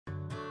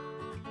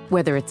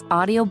Whether it's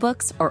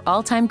audiobooks or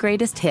all-time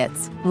greatest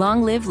hits,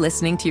 long live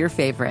listening to your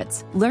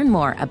favorites. Learn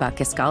more about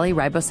Kisqali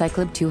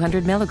Ribociclib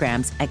 200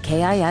 milligrams at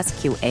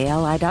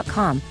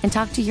KISQALI.com and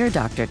talk to your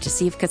doctor to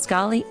see if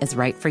Kisqali is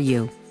right for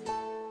you.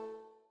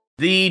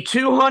 The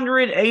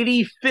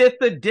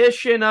 285th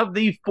edition of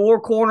the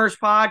Four Corners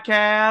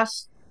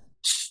podcast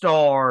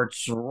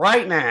starts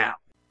right now.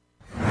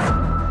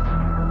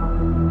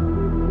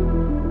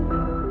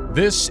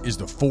 This is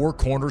the Four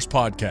Corners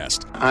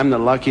Podcast. I'm the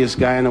luckiest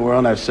guy in the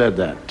world, I've said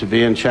that. To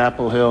be in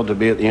Chapel Hill, to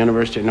be at the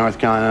University of North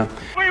Carolina.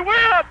 We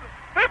win!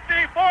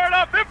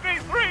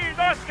 54-53,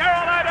 North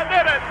Carolina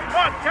did it!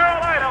 North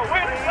Carolina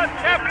wins the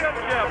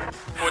championship!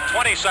 With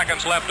 20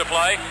 seconds left to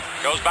play,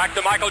 goes back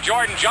to Michael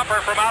Jordan,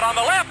 jumper from out on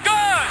the left,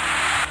 good!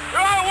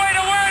 Right away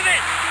to Worthy!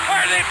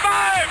 Worthy 5!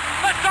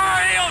 The Tar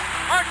Heels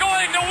are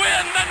going to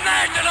win the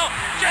national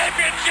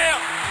championship!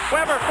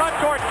 Weber front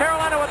court,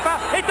 Carolina with foul.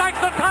 He takes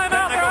the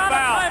timeout. They're out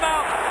of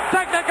timeout.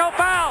 Technical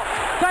foul.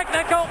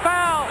 Technical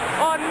foul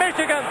on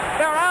Michigan.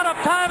 They're out of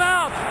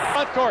timeout.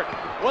 Front court.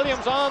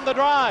 Williams on the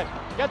drive.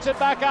 Gets it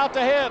back out to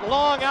hit.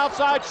 Long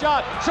outside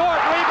shot. Short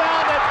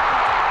rebounded.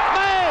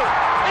 May.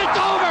 It's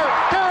over.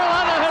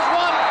 Carolina has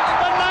won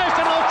the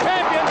national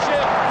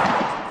championship.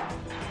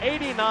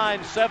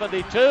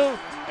 89-72.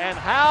 And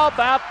how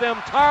about them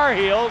Tar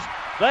Heels?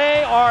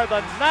 They are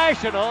the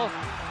national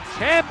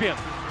champions.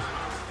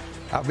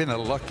 I've been the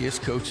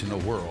luckiest coach in the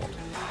world.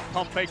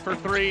 Pump fake for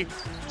three.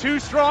 Too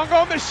strong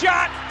on the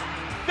shot.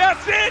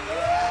 That's it.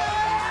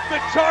 The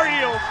Tar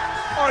Heels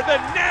are the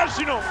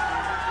national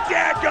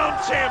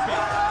daggum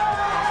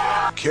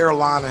champions.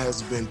 Carolina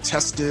has been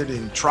tested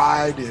and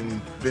tried and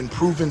been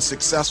proven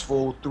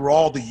successful through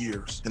all the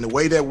years. And the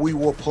way that we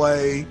will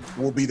play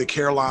will be the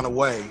Carolina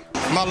way.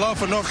 My love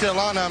for North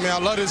Carolina, I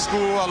love this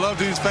school, I love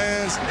these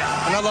fans,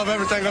 and I love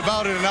everything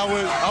about it, and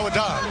I would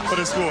die for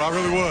this school, I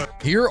really would.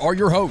 Here are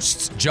your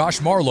hosts,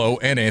 Josh Marlowe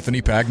and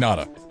Anthony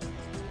Pagnotta.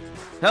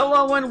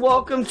 Hello and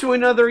welcome to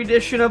another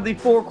edition of the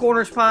Four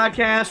Corners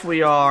Podcast.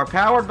 We are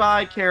powered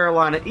by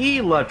Carolina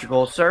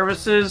Electrical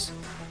Services.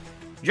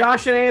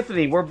 Josh and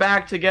Anthony, we're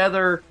back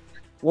together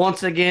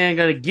once again,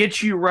 going to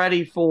get you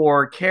ready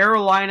for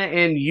Carolina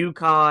and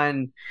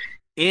UConn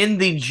in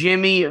the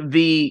Jimmy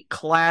V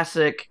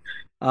Classic.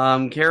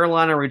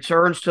 Carolina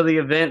returns to the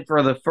event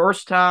for the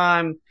first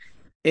time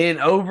in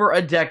over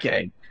a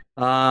decade,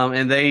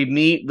 and they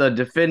meet the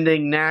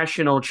defending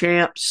national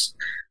champs,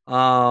 the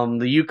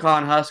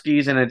UConn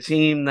Huskies, and a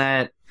team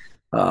that,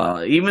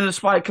 even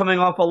despite coming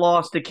off a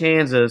loss to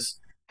Kansas,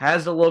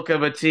 has the look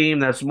of a team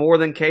that's more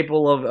than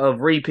capable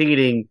of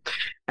repeating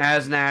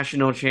as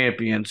national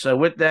champions. So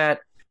with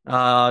that,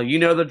 you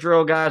know the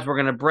drill, guys. We're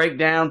going to break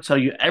down, tell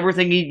you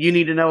everything you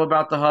need to know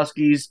about the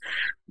Huskies.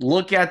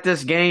 Look at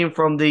this game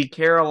from the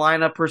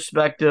Carolina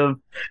perspective.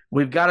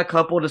 We've got a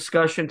couple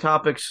discussion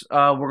topics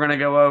we're going to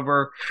go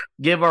over,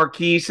 give our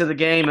keys to the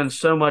game, and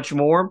so much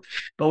more.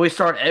 But we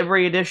start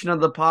every edition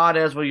of the pod,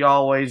 as we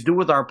always do,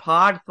 with our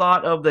pod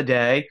thought of the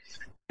day.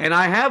 And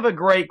I have a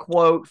great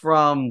quote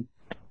from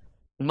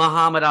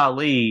Muhammad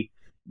Ali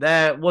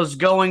that was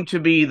going to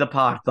be the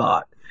pod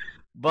thought.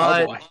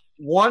 But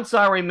once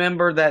I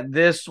remember that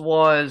this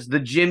was the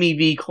Jimmy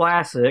V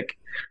Classic,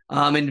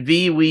 and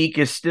V Week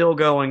is still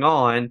going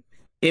on,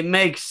 it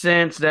makes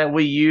sense that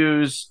we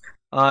use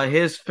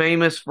his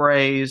famous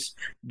phrase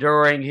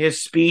during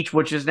his speech,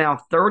 which is now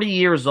 30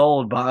 years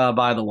old,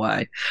 by the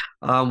way,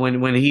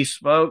 when he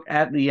spoke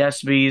at the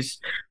ESPYs,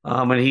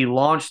 and he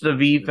launched the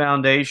V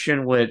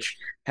Foundation, which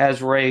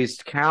has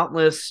raised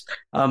countless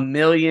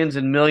millions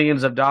and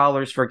millions of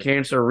dollars for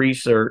cancer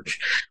research.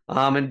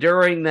 And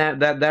during that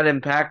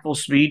impactful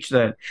speech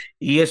that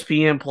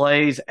ESPN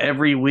plays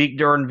every week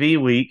during V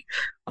Week,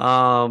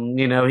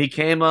 he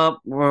came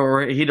up,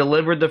 or he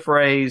delivered the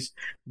phrase,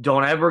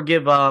 "Don't ever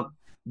give up,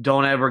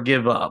 don't ever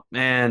give up."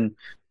 And,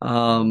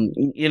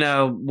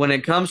 when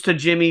it comes to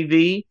Jimmy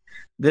V,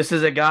 this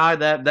is a guy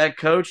that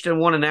coached and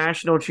won a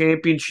national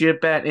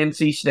championship at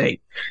NC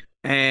State.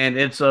 And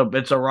it's a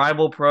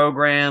rival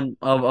program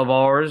of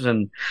ours,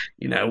 and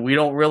we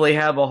don't really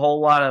have a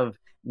whole lot of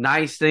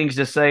nice things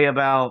to say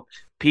about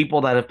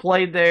people that have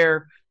played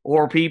there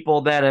or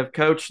people that have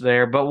coached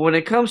there. But when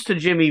it comes to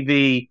Jimmy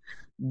V,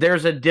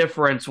 there's a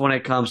difference when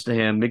it comes to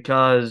him,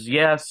 because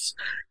yes,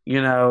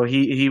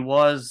 he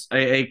was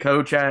a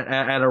coach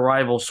at a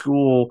rival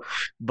school,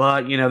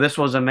 but this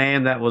was a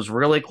man that was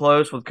really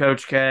close with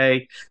Coach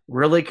K,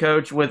 really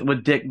coached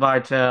with Dick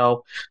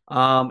Vitale,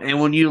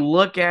 and when you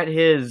look at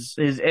his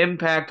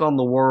impact on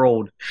the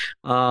world,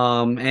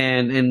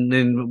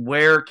 and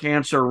where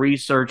cancer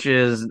research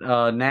is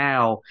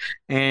now,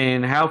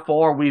 and how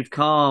far we've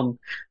come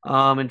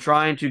in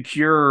trying to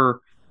cure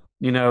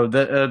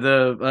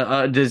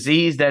the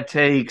disease that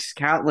takes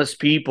countless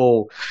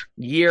people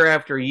year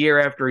after year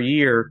after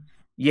year,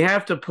 you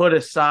have to put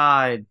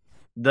aside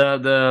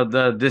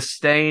the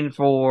disdain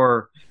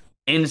for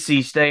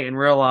NC State and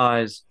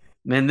realize,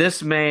 man,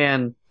 this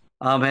man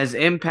has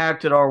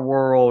impacted our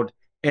world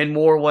in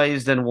more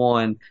ways than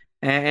one.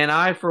 And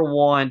I, for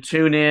one,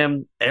 tune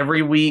in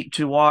every week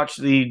to watch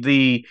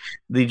the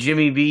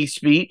Jimmy V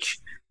speech,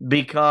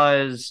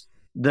 because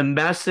the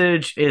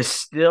message is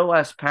still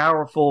as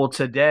powerful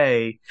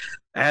today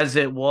as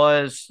it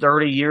was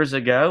 30 years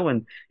ago.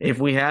 And if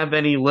we have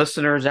any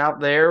listeners out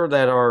there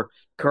that are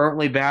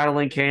currently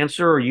battling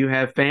cancer, or you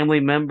have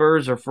family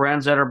members or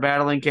friends that are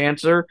battling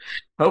cancer,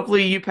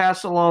 hopefully you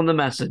pass along the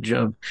message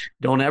of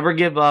don't ever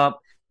give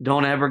up.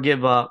 Don't ever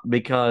give up,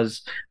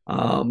 because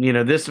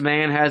this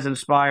man has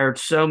inspired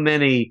so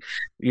many,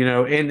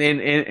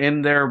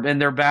 in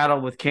their battle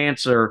with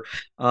cancer,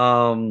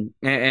 and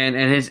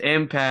his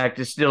impact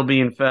is still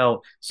being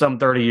felt some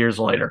 30 years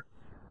later.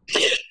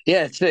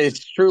 Yeah,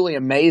 it's truly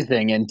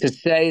amazing, and to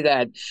say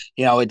that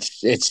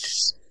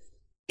it's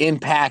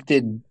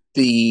impacted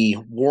the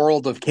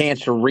world of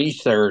cancer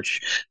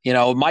research,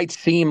 it might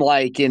seem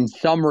like in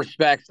some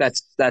respects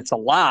that's a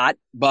lot,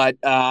 but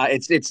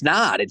it's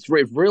not. It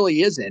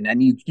really isn't.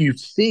 And you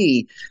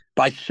see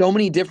by so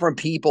many different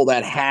people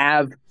that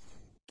have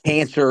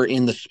cancer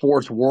in the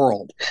sports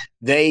world,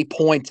 they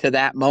point to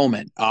that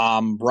moment.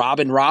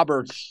 Robin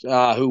Roberts,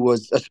 who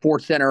was a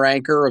Sports Center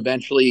anchor,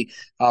 eventually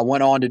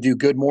went on to do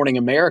Good Morning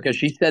America.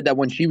 She said that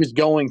when she was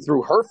going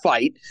through her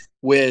fight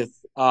with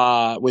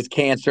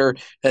cancer,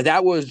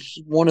 that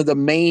was one of the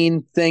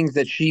main things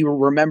that she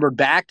remembered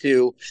back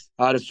to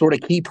sort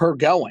of keep her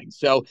going.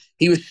 So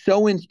he was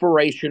so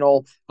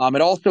inspirational.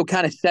 It also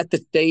kind of set the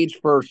stage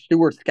for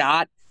Stuart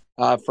Scott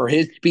for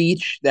his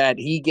speech that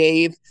he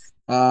gave.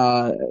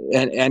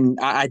 And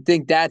I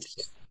think that's,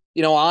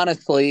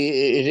 honestly,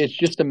 it's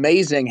just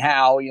amazing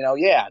how,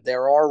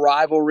 there are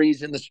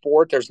rivalries in the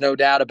sport. There's no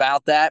doubt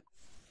about that.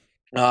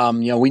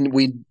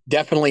 We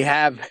definitely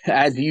have,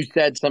 as you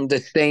said, some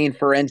disdain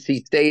for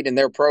NC State and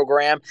their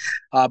program.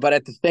 But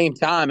at the same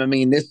time, I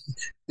mean, this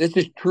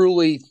is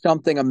truly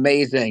something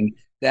amazing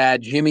that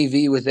Jimmy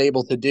V was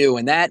able to do.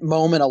 And that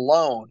moment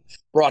alone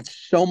brought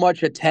so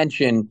much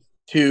attention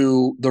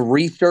to the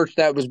research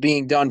that was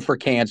being done for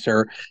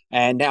cancer.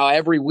 And now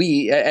every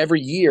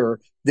year,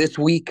 this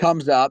week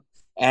comes up,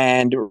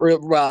 and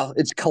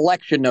it's a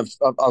collection of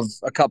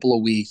a couple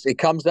of weeks. It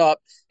comes up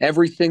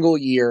every single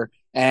year,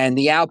 and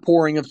the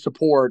outpouring of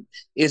support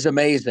is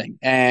amazing.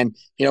 And,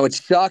 it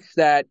sucks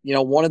that,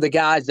 one of the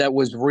guys that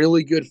was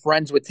really good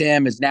friends with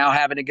him is now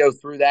having to go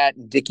through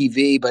that, Dickie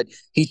V. But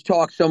he's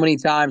talked so many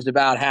times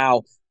about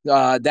how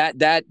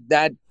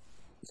that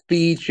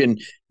speech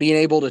and being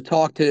able to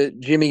talk to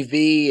Jimmy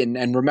V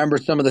and remember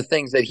some of the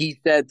things that he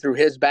said through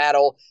his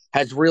battle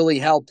has really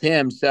helped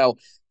him. So,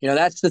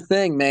 that's the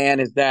thing, man,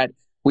 is that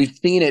we've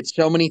seen it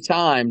so many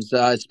times,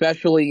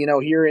 especially,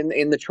 here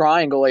in the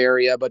Triangle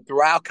area, but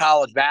throughout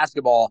college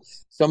basketball,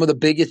 some of the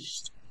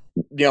biggest,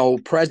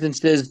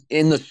 presences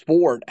in the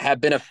sport have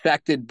been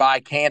affected by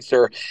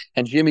cancer.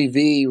 And Jimmy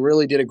V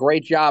really did a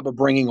great job of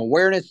bringing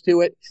awareness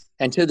to it.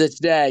 And to this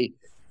day,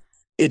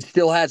 it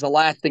still has a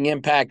lasting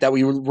impact that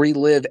we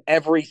relive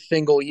every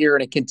single year,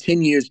 and it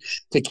continues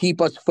to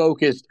keep us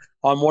focused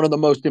on one of the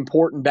most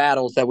important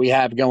battles that we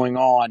have going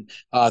on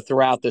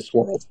throughout this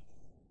world.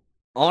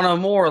 On a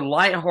more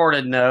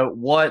lighthearted note,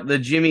 what the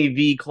Jimmy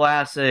V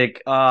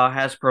Classic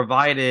has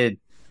provided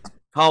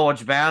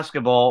college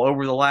basketball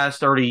over the last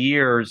 30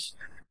 years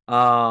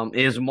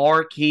is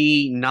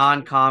marquee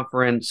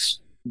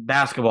non-conference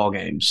basketball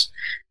games.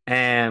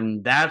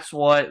 And that's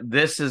what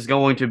this is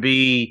going to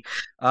be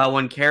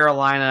when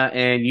Carolina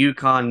and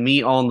UConn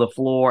meet on the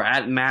floor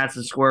at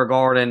Madison Square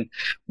Garden,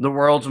 the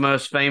world's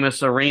most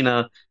famous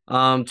arena.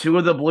 Two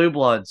of the blue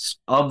bloods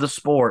of the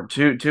sport,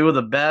 two of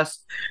the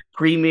best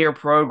premier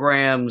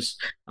programs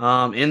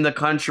in the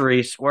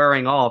country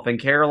squaring off. And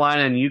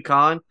Carolina and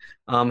UConn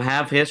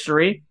have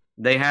history.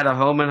 They had a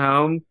home and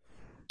home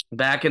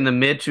back in the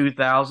mid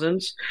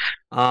 2000s.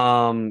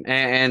 And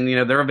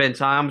there have been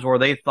times where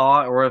they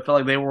thought, or it felt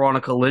like they were on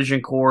a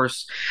collision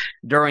course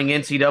during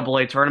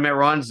NCAA tournament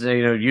runs.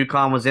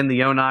 UConn was in the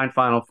 2009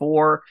 Final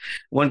Four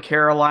when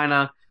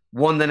Carolina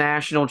won the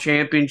national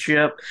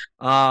championship.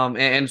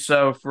 And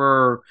so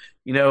for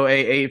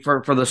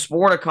the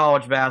sport of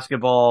college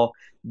basketball,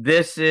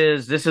 this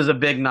is a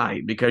big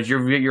night, because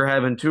you're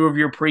having two of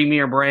your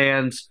premier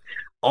brands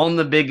on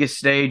the biggest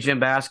stage in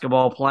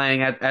basketball,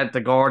 playing at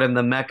the Garden,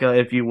 the Mecca,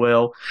 if you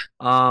will.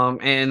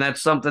 And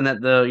that's something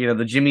that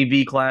the Jimmy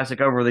V Classic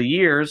over the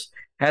years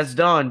has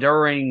done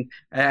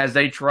as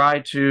they try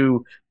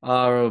to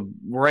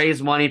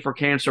raise money for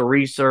cancer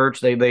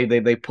research.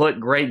 They put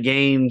great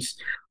games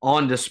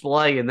on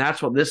display, and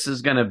that's what this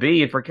is going to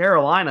be. And for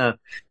Carolina,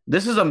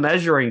 this is a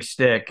measuring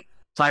stick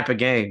type of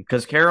game,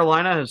 because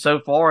Carolina has so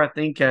far, I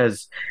think,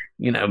 has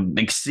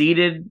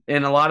exceeded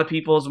in a lot of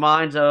people's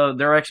minds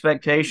their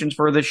expectations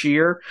for this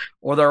year,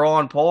 or they're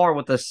on par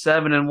with a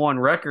 7-1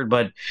 record.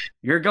 But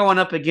you're going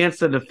up against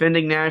the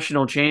defending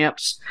national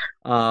champs.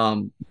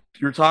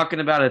 You're talking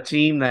about a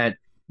team that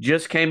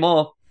just came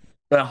off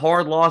a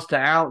hard loss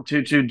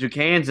to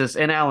Kansas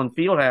in Allen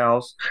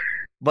Fieldhouse,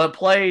 but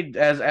played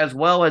as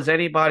well as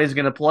anybody's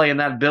going to play in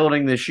that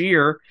building this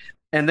year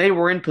and they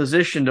were in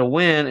position to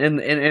win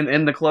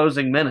in the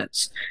closing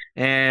minutes.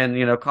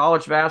 And,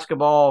 college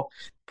basketball,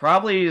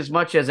 probably as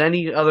much as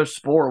any other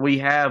sport we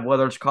have,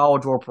 whether it's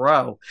college or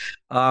pro,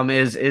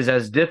 is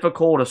as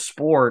difficult a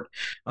sport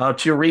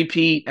to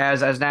repeat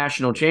as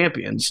national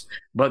champions.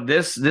 But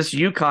this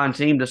UConn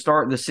team to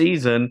start the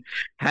season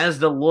has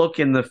the look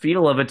and the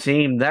feel of a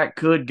team that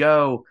could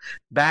go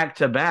back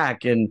to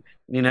back. And,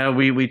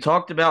 we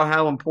talked about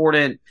how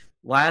important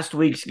last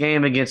week's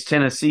game against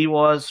Tennessee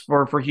was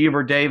for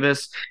Hubert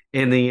Davis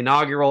in the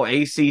inaugural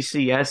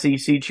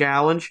ACC-SEC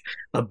Challenge,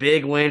 a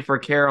big win for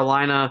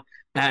Carolina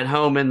at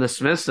home in the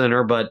Smith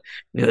Center. But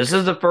this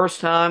is the first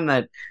time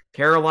that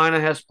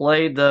Carolina has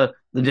played the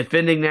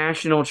defending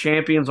national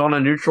champions on a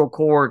neutral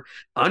court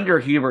under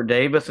Hubert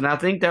Davis, and I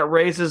think that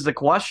raises the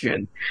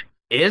question,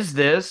 is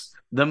this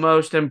the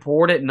most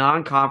important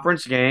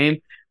non-conference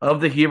game of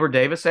the Hubert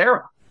Davis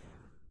era?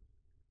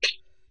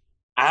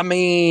 I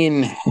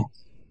mean,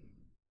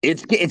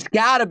 it's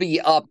got to be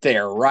up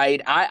there,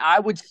 right? I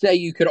would say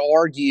you could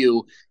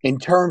argue in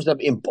terms of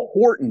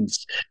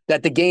importance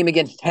that the game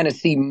against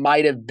Tennessee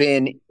might have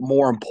been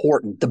more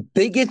important. The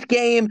biggest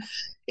game,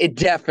 it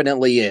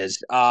definitely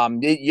is.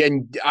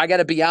 And I got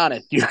to be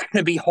honest, you're going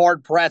to be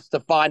hard-pressed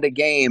to find a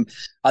game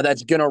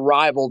that's going to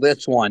rival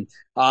this one.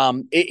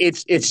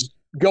 It's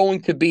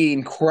going to be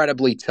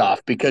incredibly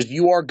tough because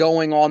you are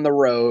going on the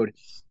road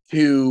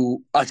to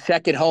a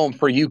second home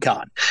for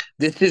UConn.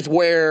 This is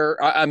where,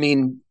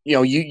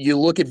 you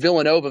look at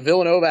Villanova.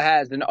 Villanova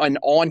has an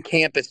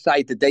on-campus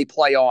site that they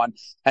play on,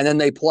 and then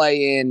they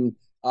play in,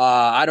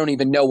 I don't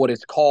even know what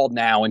it's called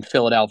now in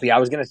Philadelphia. I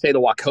was going to say the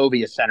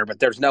Wachovia Center,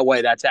 but there's no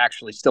way that's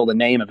actually still the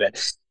name of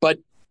it. But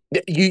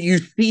you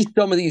see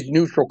some of these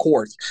neutral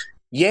courts.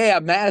 Yeah,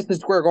 Madison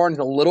Square Garden is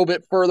a little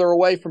bit further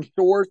away from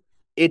Stores.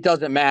 It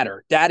doesn't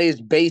matter. That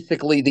is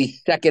basically the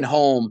second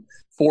home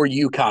for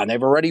UConn.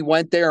 They've already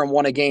went there and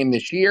won a game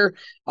this year.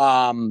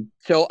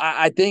 So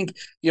I think,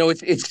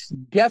 it's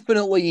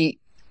definitely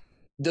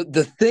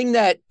the thing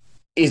that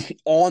is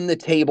on the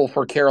table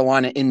for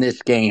Carolina in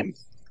this game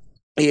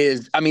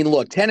is,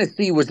 look,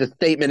 Tennessee was a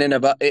statement in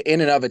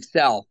and of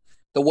itself,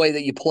 the way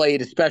that you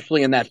played,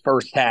 especially in that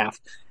first half.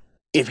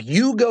 If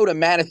you go to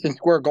Madison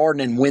Square Garden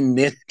and win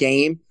this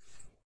game,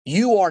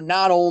 you are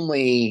not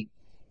only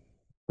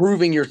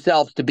proving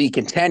yourself to be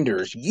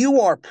contenders, you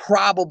are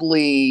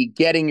probably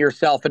getting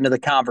yourself into the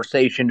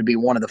conversation to be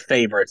one of the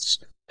favorites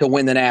to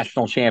win the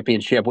national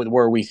championship with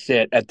where we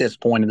sit at this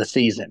point of the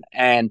season.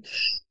 And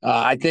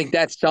I think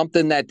that's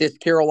something that this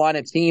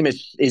Carolina team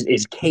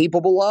is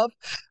capable of.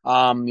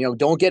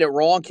 Don't get it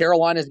wrong.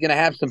 Carolina is going to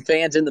have some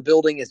fans in the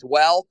building as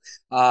well.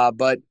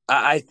 But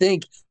I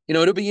think,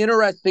 it'll be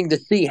interesting to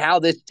see how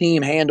this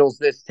team handles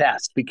this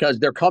test because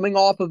they're coming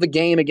off of a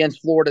game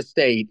against Florida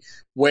State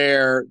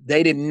where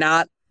they did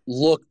not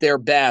look their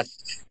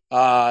best.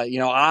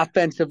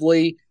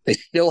 Offensively, they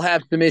still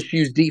have some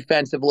issues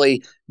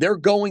defensively. They're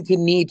going to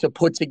need to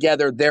put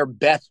together their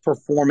best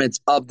performance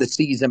of the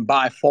season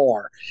by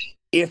far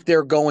if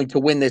they're going to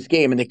win this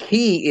game. And the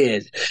key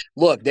is,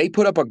 look, they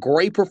put up a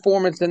great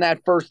performance in that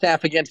first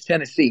half against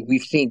Tennessee.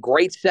 We've seen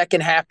great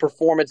second half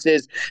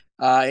performances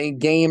in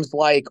games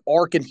like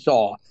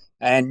Arkansas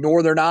and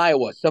Northern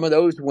Iowa, some of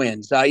those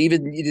wins,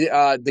 even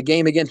the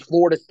game against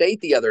Florida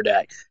State the other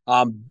day.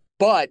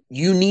 But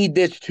you need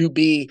this to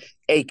be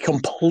a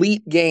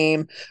complete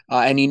game,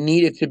 and you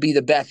need it to be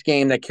the best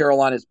game that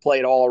Carolina's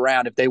played all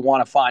around if they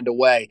want to find a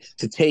way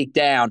to take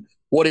down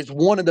what is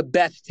one of the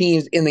best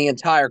teams in the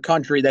entire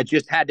country that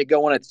just had to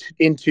go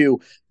into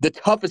the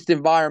toughest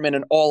environment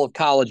in all of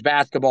college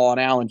basketball in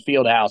Allen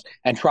Fieldhouse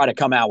and try to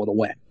come out with a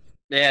win.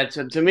 Yeah,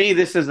 to me,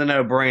 this is a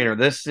no-brainer.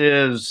 This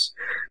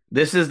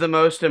is the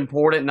most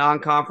important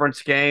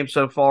non-conference game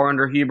so far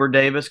under Hubert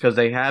Davis because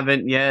they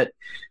haven't yet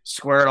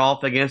squared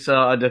off against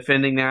a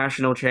defending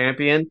national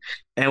champion.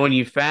 And when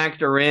you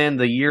factor in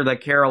the year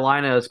that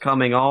Carolina is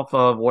coming off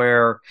of,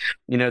 where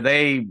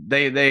they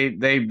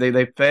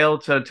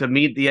failed to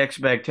meet the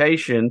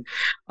expectation,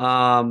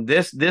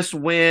 this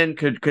win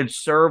could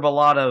serve a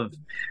lot of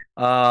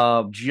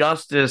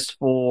justice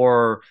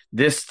for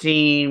this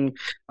team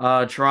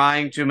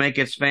trying to make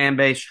its fan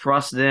base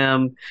trust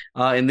them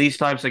in these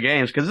types of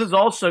games, because this is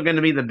also going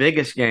to be the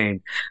biggest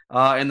game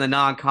in the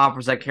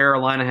non-conference that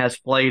Carolina has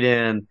played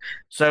in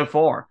so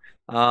far.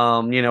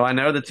 I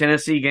know the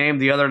Tennessee game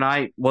the other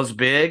night was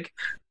big,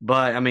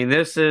 but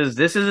this is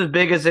as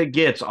big as it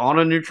gets on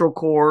a neutral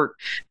court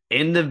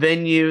in the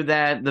venue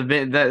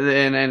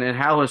and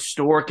how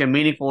historic and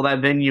meaningful that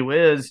venue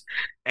is,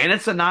 and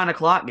it's a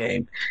 9:00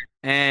 game.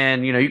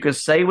 And, you can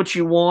say what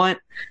you want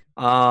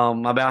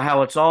about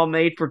how it's all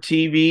made for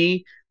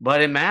TV,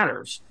 but it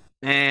matters.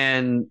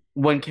 And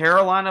when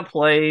Carolina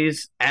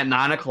plays at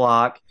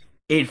 9:00,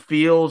 it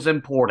feels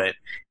important.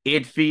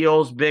 It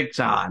feels big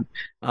time.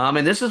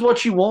 And this is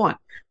what you want.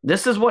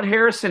 This is what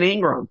Harrison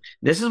Ingram,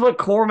 this is what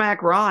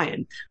Cormac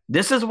Ryan,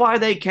 this is why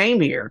they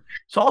came here.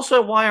 It's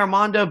also why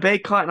Armando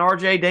Bacot and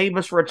RJ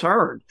Davis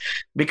returned,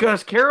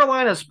 because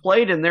Carolina's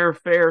played in their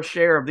fair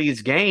share of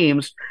these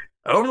games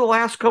over the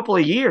last couple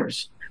of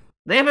years.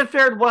 They haven't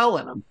fared well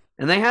in them.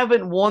 and they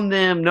haven't won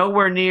them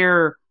nowhere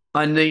near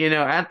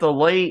at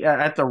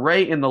the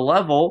rate and the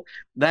level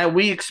that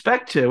we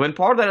expect to. And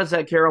part of that is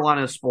that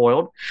Carolina is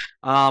spoiled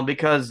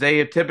because they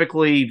have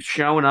typically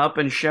shown up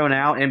and shown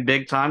out in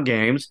big time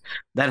games.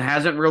 That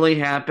hasn't really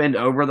happened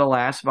over the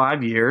last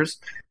 5 years,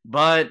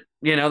 but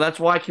that's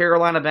why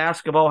Carolina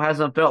basketball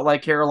hasn't felt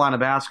like Carolina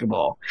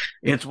basketball.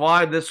 It's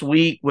why this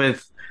week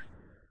with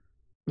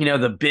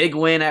the big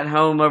win at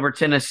home over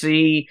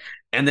Tennessee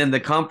and then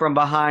the come from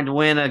behind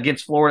win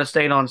against Florida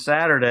State on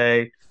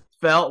Saturday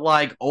felt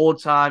like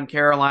old-time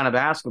Carolina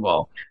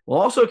basketball. Well,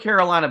 also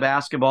Carolina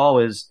basketball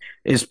is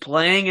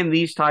playing in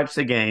these types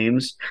of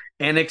games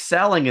and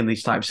excelling in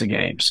these types of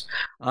games.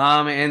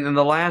 And then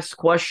the last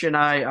question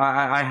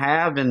I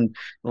have, and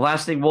the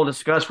last thing we'll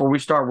discuss before we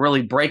start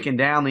really breaking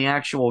down the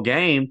actual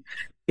game,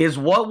 is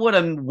what would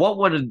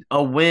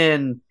a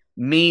win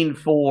mean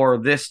for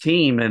this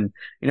team? And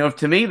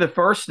to me, the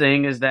first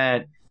thing is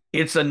that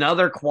it's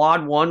another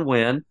quad one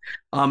win.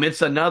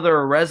 It's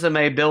another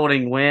resume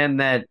building win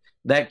that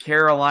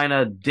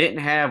Carolina didn't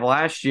have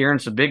last year, and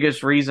it's the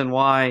biggest reason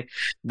why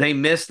they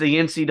missed the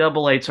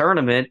NCAA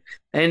tournament.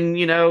 And,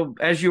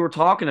 as you were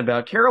talking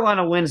about,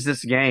 Carolina wins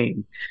this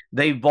game.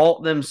 They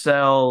vault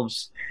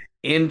themselves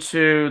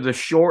into the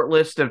short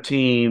list of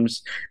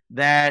teams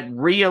that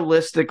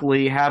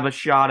realistically have a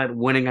shot at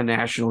winning a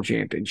national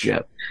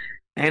championship.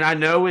 And I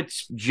know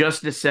it's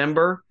just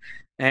December,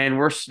 and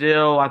we're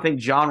still, I think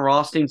John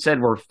Rothstein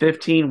said we're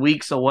 15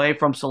 weeks away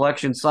from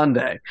Selection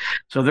Sunday.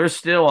 So there's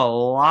still a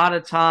lot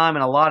of time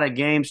and a lot of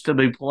games to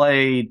be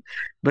played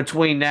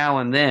between now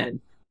and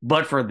then.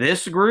 But for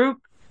this group,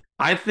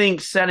 I think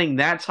sending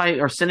that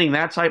type of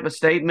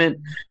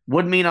statement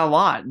would mean a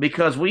lot,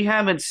 because we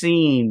haven't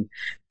seen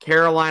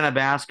Carolina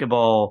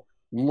basketball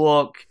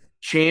look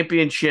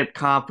championship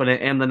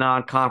confident in the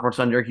non-conference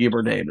under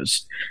Hubert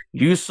Davis.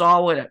 You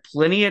saw it at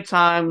plenty of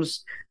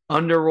times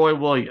under Roy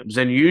Williams.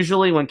 And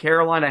usually when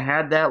Carolina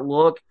had that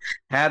look,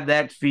 had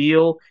that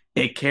feel,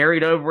 it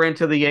carried over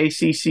into the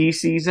ACC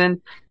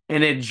season,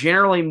 and it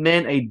generally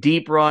meant a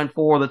deep run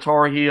for the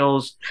Tar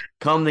Heels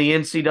come the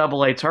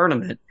NCAA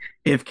tournament.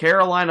 If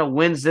Carolina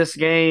wins this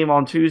game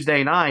on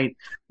Tuesday night,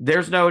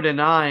 there's no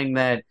denying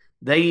that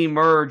they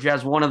emerge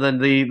as one of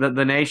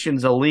the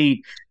nation's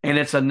elite, and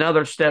it's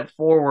another step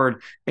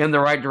forward in the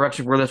right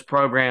direction for this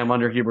program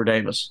under Hubert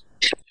Davis.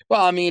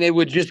 Well, I mean, it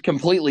would just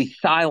completely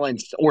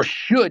silence, or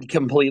should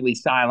completely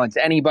silence,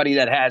 anybody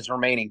that has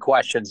remaining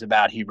questions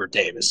about Hubert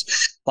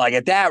Davis. Like,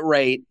 at that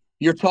rate,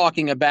 you're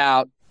talking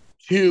about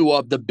two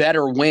of the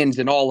better wins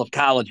in all of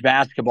college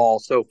basketball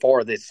so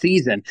far this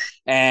season.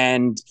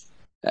 And,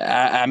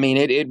 I mean,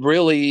 it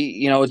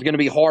really, is going to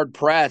be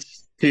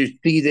hard-pressed to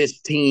see this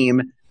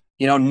team,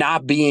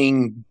 not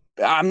being –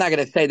 I'm not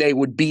going to say they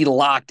would be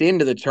locked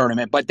into the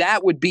tournament, but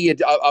that would be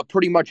a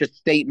pretty much a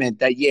statement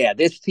that, yeah,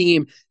 this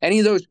team, any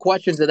of those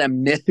questions of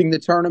them missing the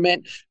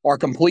tournament are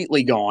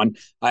completely gone.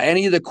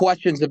 Any of the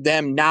questions of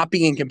them not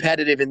being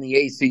competitive in the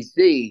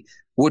ACC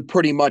would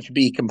pretty much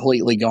be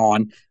completely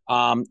gone.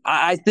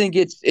 I think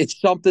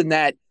it's something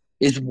that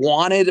is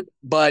wanted,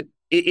 but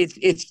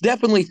it's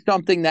definitely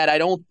something that I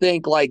don't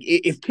think, like,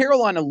 if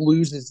Carolina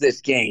loses this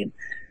game,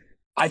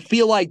 I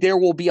feel like there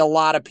will be a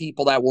lot of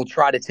people that will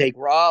try to take,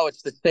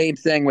 it's the same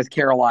thing with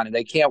Carolina.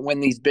 They can't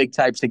win these big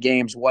types of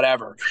games,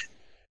 whatever.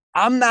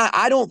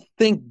 I don't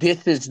think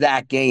this is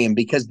that game,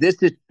 because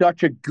this is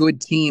such a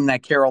good team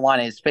that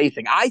Carolina is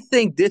facing. I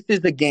think this is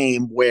a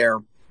game where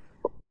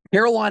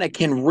Carolina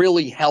can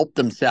really help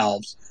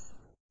themselves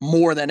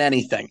more than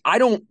anything. I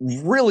don't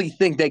really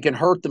think they can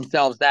hurt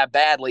themselves that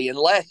badly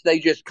unless they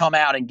just come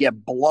out and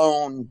get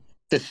blown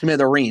to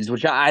smithereens,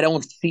 which I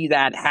don't see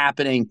that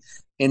happening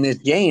in this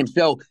game.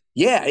 So,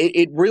 yeah,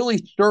 it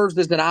really serves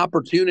as an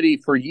opportunity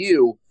for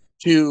you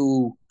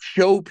to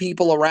show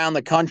people around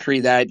the country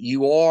that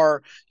you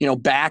are,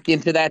 back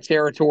into that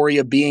territory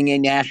of being a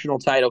national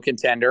title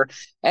contender.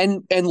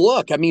 And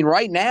look, I mean,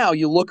 right now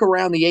you look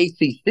around the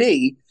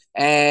ACC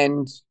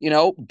and,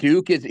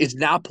 Duke is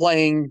not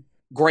playing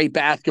great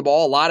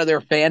basketball. A lot of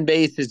their fan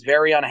base is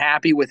very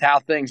unhappy with how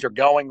things are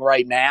going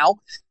right now.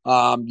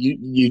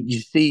 You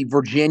see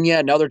Virginia,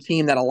 another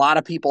team that a lot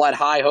of people had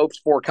high hopes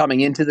for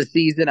coming into the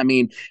season. I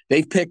mean,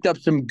 they've picked up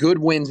some good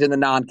wins in the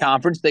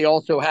non-conference. They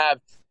also have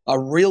a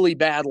really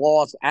bad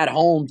loss at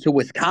home to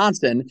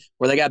Wisconsin,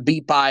 where they got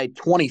beat by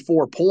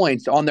 24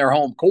 points on their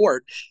home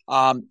court.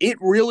 It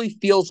really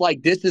feels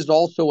like this is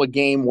also a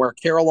game where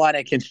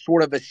Carolina can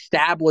sort of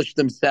establish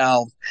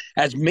themselves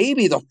as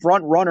maybe the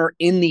front runner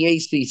in the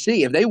ACC.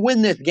 If they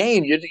win this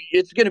game,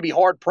 it's going to be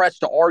hard pressed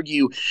to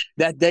argue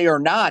that they are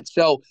not.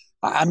 So,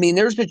 I mean,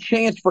 there's a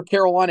chance for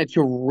Carolina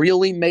to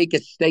really make a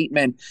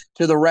statement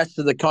to the rest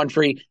of the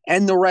country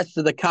and the rest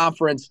of the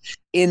conference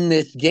in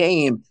this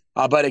game.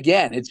 But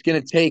again, it's going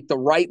to take the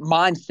right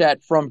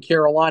mindset from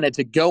Carolina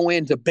to go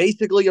into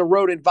basically a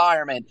road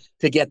environment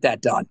to get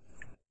that done.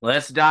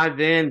 Let's dive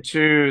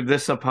into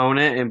this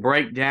opponent and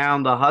break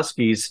down the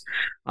Huskies.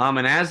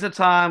 And as the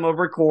time of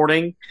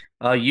recording,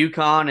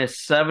 UConn is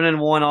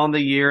 7-1 on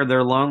the year.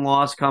 Their lone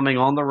loss coming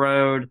on the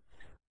road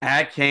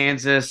at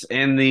Kansas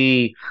in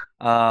the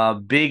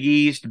Big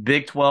East,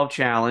 Big 12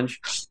 Challenge.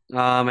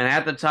 And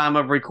at the time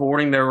of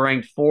recording, they're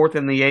ranked fourth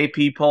in the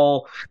AP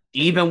poll.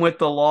 Even with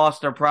the loss,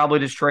 they're probably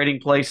just trading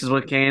places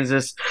with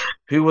Kansas,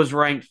 who was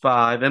ranked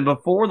 5. And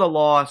before the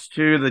loss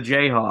to the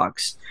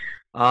Jayhawks,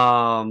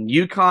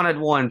 UConn had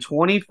won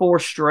 24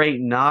 straight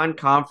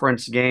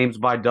non-conference games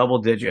by double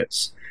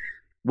digits,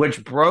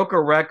 which broke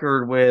a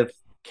record with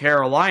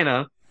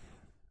Carolina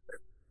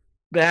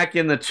back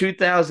in the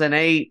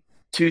 2008,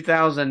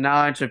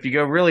 2009. So if you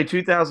go really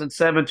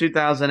 2007,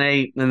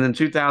 2008, and then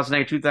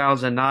 2008,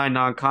 2009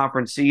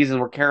 non-conference season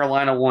where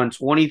Carolina won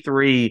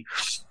 23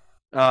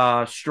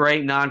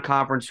 straight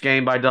non-conference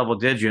game by double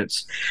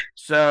digits.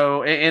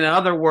 So in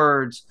other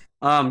words,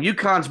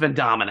 UConn's been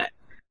dominant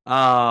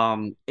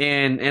in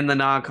the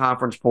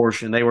non-conference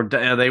portion. They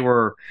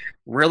were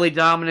really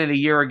dominant a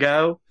year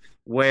ago,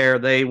 where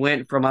they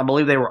went from, I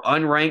believe they were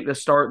unranked to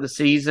start the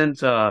season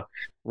to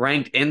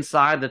ranked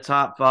inside the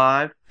top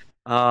 5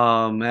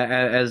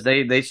 as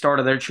they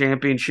started their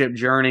championship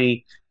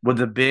journey with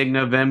the big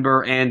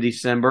November and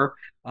December.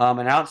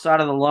 And outside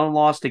of the lone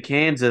loss to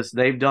Kansas,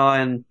 they've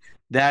done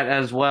that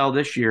as well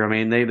this year. I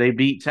mean, they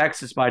beat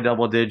Texas by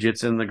double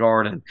digits in the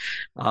Garden.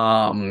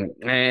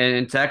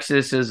 And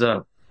Texas is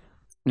a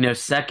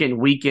second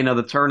weekend of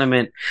the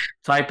tournament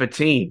type of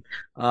team.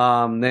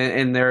 And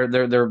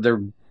they're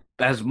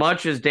as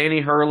much as Danny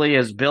Hurley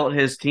has built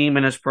his team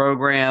and his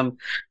program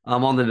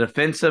on the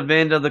defensive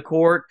end of the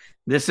court,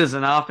 this is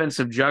an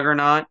offensive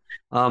juggernaut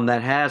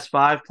that has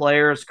 5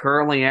 players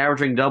currently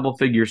averaging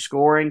double-figure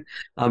scoring.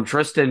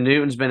 Tristan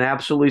Newton's been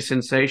absolutely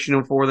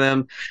sensational for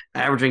them,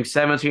 averaging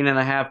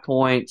 17.5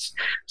 points,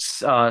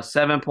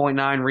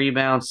 7.9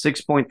 rebounds,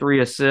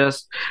 6.3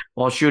 assists,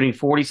 while shooting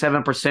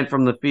 47%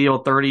 from the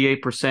field,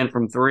 38%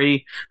 from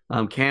 3.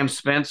 Cam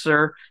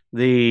Spencer,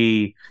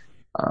 the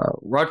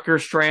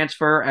Rutgers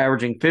transfer,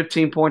 averaging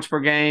 15 points per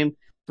game,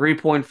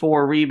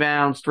 3.4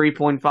 rebounds,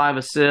 3.5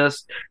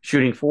 assists,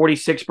 shooting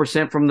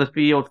 46% from the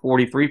field,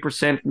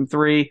 43% from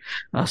 3.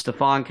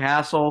 Stephon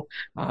Castle,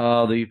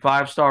 the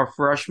 5-star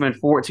freshman,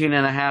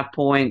 14.5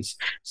 points,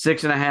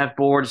 6.5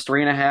 boards,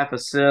 3.5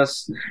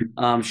 assists,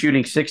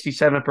 shooting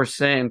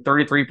 67% and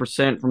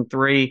 33% from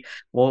 3.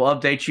 We'll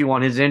update you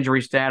on his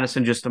injury status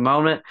in just a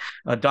moment.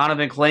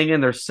 Donovan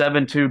Clingan, they're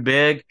 7'2"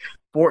 big,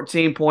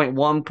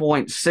 14.1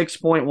 points,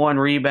 6.1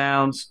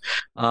 rebounds,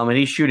 and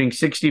he's shooting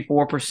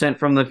 64%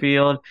 from the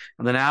field.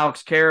 And then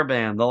Alex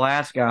Caravan, the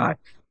last guy,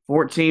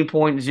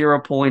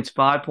 14.0 points,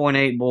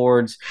 5.8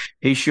 boards.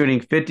 He's shooting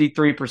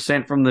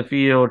 53% from the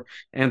field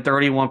and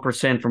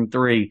 31% from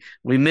 3.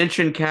 We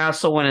mentioned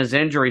Castle and his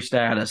injury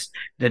status.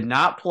 Did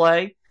not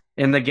play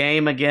in the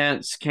game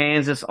against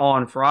Kansas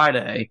on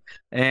Friday.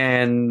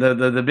 And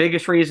the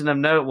biggest reason of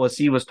note was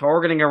he was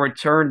targeting a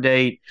return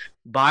date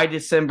by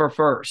December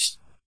 1st.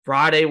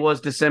 Friday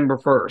was December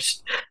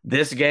 1st.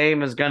 This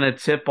game is going to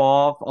tip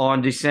off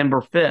on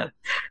December 5th.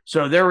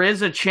 So there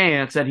is a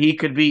chance that he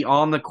could be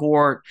on the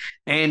court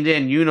and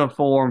in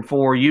uniform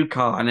for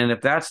UConn. And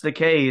if that's the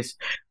case,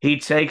 he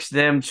takes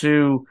them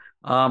to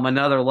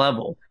another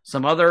level.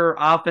 Some other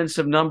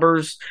offensive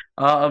numbers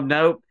of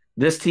note.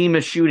 This team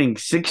is shooting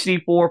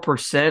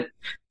 64%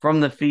 from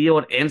the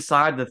field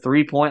inside the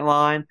three-point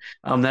line.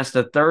 That's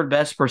the third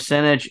best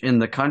percentage in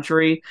the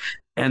country.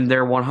 And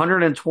their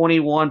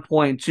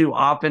 121.2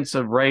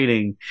 offensive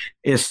rating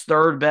is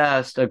third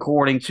best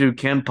according to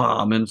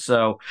KenPom. And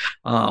so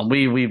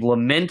we've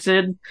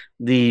lamented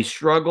the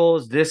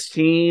struggles this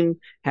team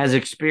has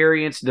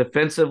experienced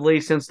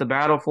defensively since the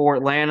battle for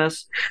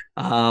Atlantis.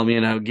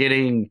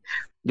 Getting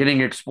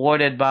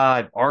exploited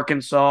by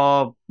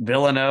Arkansas,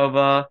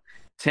 Villanova,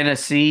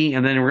 Tennessee,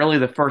 and then really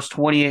the first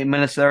 28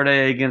 minutes of their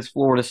day against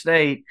Florida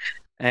State.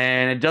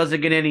 And it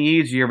doesn't get any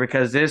easier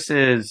because this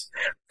is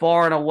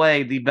far and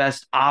away the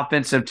best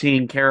offensive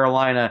team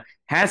Carolina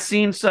has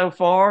seen so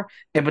far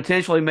and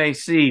potentially may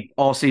see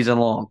all season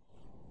long.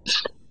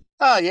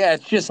 Oh, yeah,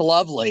 it's just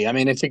lovely. I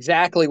mean, it's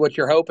exactly what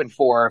you're hoping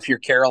for if you're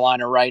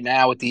Carolina right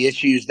now with the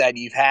issues that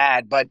you've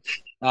had. But,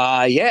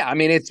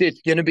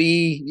 it's going to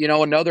be,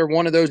 another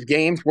one of those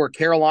games where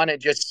Carolina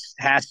just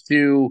has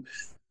to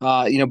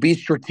be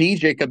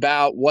strategic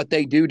about what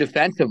they do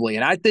defensively.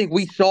 And I think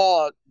we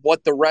saw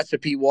what the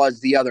recipe was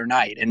the other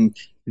night. And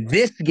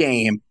this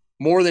game,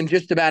 more than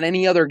just about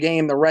any other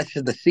game the rest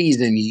of the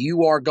season,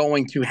 you are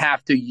going to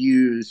have to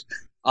use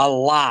a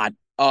lot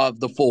of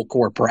the full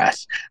court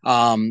press.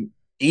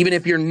 Even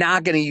if you're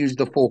not going to use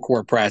the full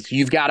court press,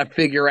 you've got to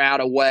figure out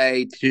a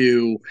way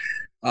to,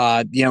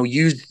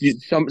 use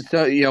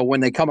when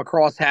they come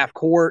across half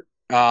court,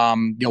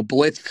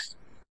 blitz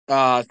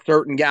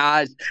certain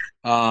guys,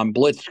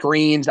 blitz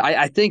screens.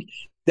 I think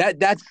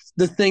that's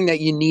the thing that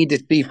you need to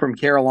see from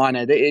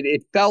Carolina.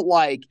 It felt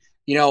like,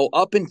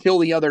 up until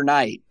the other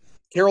night,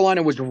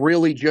 Carolina was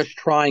really just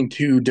trying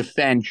to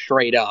defend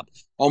straight up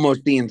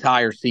almost the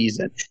entire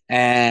season.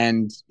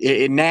 And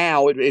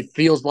now it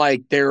feels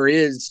like there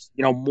is,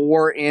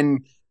 more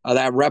in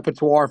that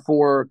repertoire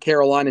for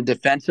Carolina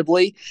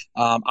defensively.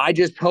 I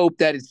just hope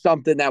that it's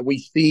something that we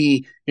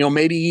see,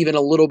 maybe even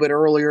a little bit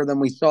earlier than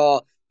we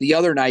saw the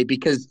other night,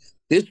 because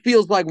This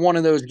feels like one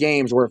of those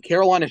games where if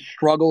Carolina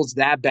struggles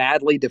that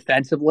badly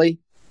defensively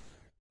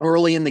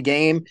early in the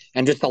game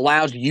and just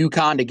allows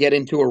UConn to get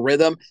into a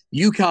rhythm,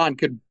 UConn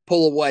could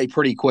pull away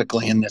pretty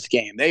quickly in this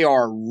game. They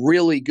are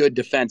really good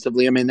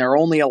defensively. I mean, they're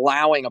only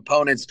allowing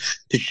opponents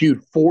to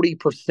shoot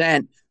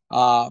 40%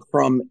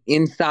 from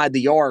inside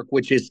the arc,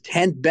 which is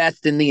 10th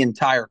best in the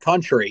entire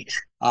country.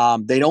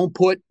 They don't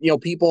put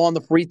people on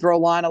the free throw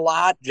line a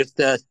lot, just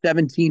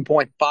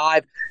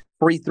 17.5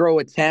 free throw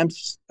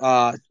attempts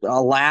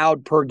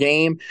allowed per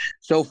game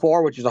so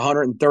far, which is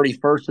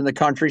 131st in the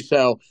country.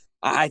 So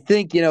I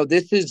think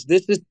this is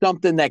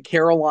something that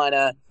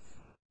Carolina,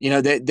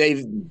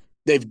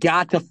 they've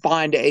got to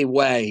find a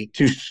way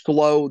to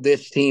slow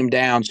this team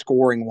down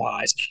scoring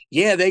wise.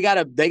 Yeah, they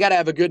gotta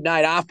have a good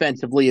night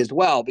offensively as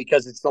well,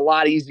 because it's a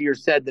lot easier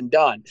said than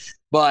done.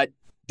 But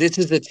this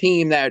is a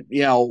team that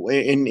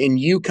in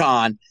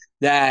UConn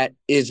that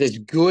is as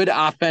good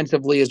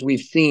offensively as we've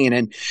seen.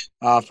 And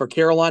for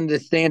Carolina to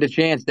stand a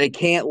chance, they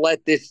can't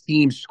let this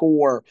team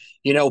score,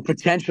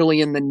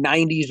 potentially in the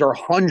 90s or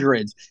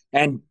hundreds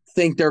and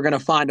think they're going to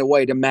find a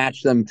way to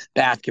match them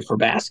basket for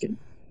basket.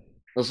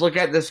 Let's look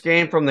at this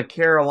game from the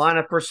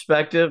Carolina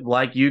perspective,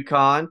 like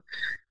UConn.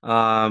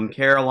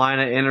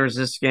 Carolina enters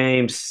this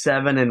game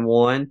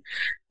 7-1,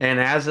 and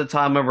as the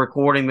time of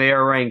recording, they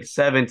are ranked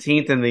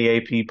 17th in the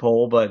AP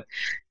poll. But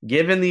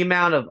given the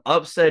amount of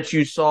upsets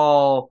you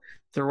saw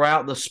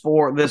throughout the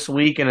sport this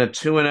week and a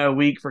 2-0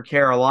 week for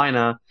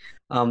Carolina,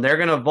 they're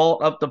going to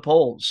vault up the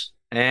polls.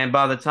 And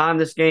by the time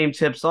this game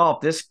tips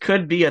off, this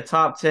could be a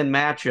top 10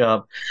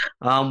 matchup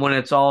when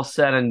it's all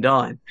said and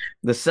done.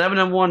 The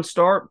 7-1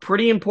 start,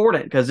 pretty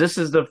important, because this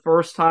is the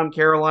first time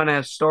Carolina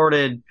has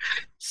started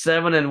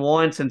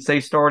 7-1 since they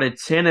started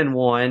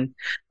 10-1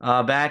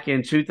 back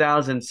in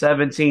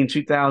 2017,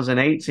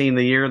 2018,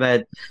 the year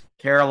that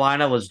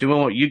Carolina was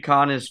doing what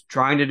UConn is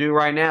trying to do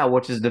right now,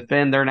 which is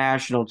defend their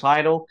national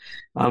title.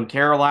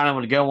 Carolina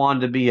would go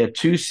on to be a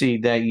 2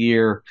 seed that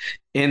year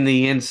in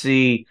the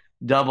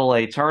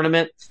NCAA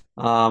tournament.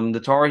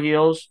 The Tar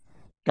Heels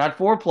got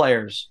 4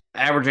 players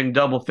averaging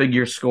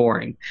double-figure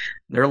scoring.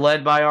 They're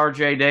led by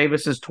R.J.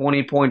 Davis's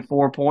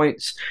 20.4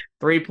 points,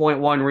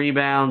 3.1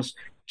 rebounds,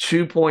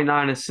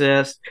 2.9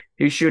 assists.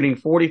 He's shooting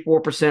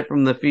 44%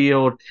 from the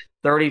field,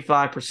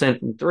 35%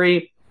 from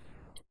three.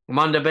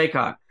 Armando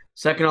Bacot,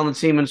 second on the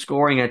team in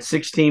scoring at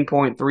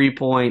 16.3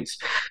 points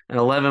and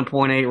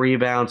 11.8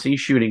 rebounds.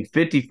 He's shooting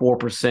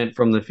 54%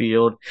 from the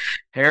field.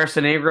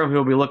 Harrison Ingram, who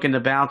will be looking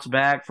to bounce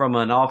back from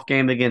an off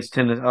game against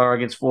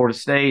Florida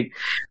State,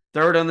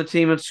 third on the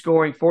team in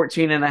scoring,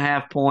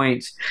 14.5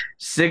 points,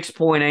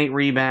 6.8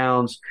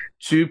 rebounds,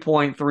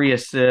 2.3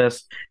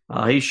 assists.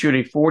 He's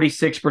shooting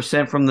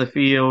 46% from the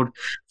field,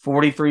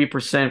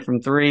 43%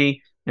 from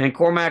three. And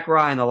Cormac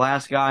Ryan, the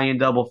last guy in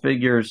double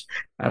figures,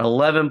 at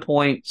 11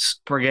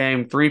 points per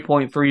game,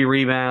 3.3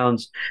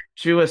 rebounds,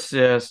 2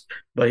 assists,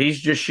 but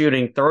he's just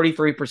shooting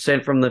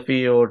 33% from the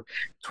field,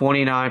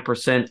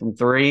 29% from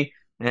three.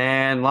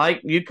 And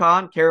like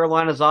UConn,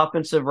 Carolina's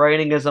offensive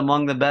rating is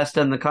among the best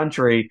in the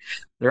country.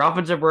 Their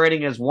offensive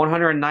rating is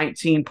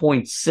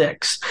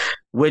 119.6,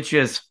 which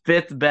is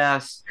 5th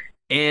best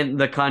in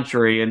the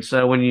country. And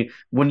so when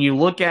you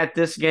look at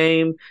this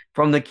game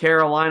from the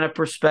Carolina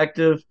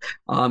perspective,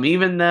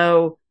 even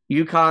though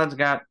UConn's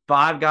got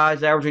 5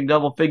 guys averaging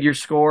double-figure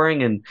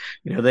scoring, and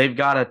they've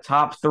got a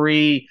top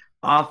 3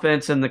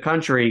 offense in the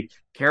country,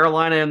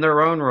 Carolina in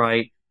their own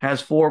right has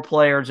 4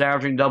 players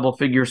averaging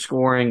double-figure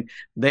scoring.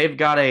 They've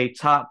got a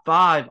top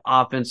 5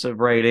 offensive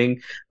rating,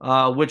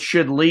 which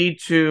should lead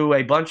to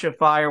a bunch of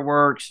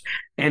fireworks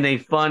and a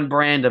fun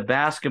brand of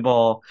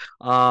basketball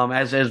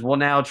as we'll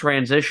now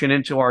transition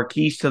into our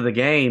keys to the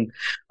game.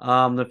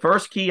 The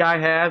first key I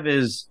have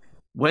is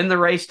win the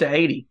race to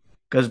 80,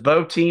 because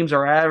both teams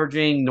are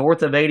averaging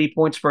north of 80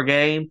 points per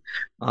game.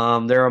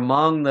 They're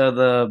among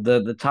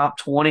the top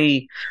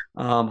 20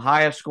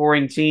 highest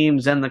scoring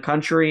teams in the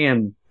country,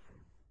 and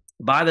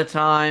by the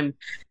time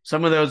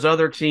some of those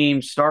other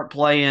teams start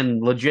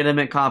playing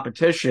legitimate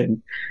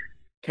competition,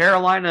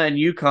 Carolina and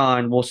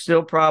UConn will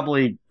still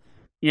probably,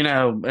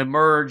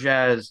 emerge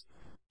as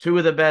 2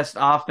 of the best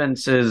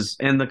offenses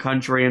in the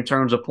country in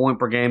terms of point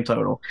per game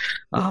total.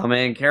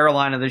 And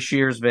Carolina this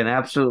year has been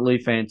absolutely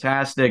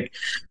fantastic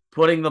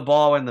putting the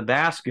ball in the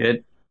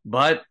basket,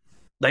 but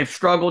they've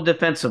struggled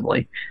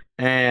defensively.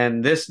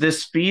 And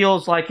this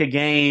feels like a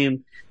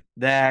game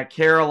that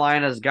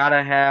Carolina's got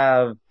to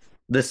have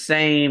the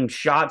same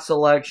shot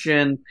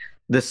selection,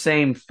 the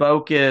same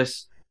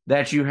focus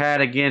that you had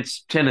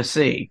against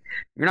Tennessee.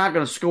 You're not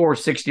going to score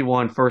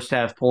 61 first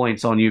half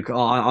points on this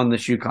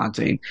UConn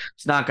team.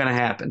 It's not going to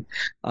happen.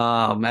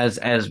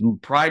 As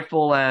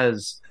prideful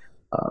as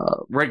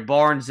Rick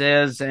Barnes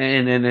is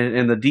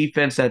and the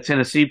defense that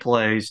Tennessee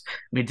plays, I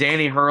mean,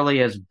 Danny Hurley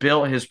has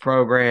built his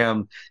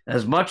program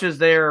as much as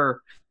they're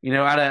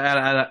at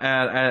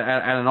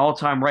an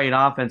all-time rate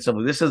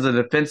offensively. This is a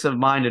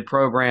defensive-minded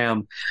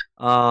program,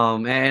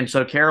 and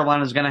so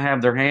Carolina's going to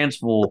have their hands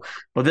full.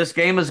 But this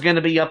game is going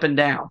to be up and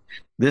down.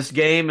 This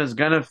game is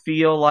going to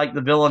feel like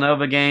the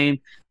Villanova game.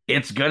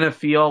 it's going to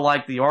feel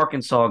like the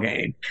Arkansas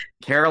game.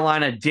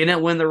 Carolina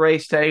didn't win the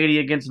race to 80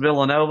 against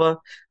Villanova.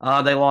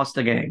 They lost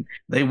the game.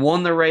 They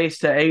won the race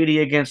to 80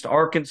 against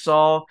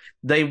Arkansas.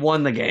 They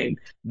won the game.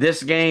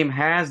 This game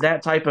has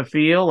that type of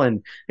feel,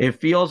 and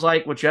it feels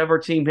like whichever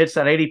team hits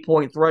that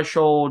 80-point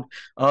threshold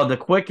the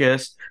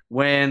quickest,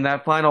 when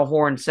that final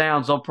horn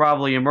sounds, they'll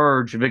probably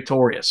emerge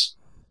victorious.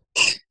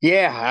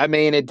 Yeah, I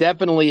mean, it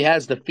definitely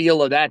has the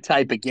feel of that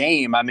type of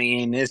game. I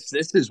mean, this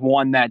is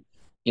one that,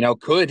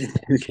 could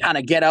kind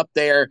of get up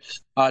there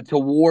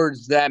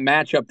towards that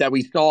matchup that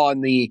we saw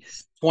in the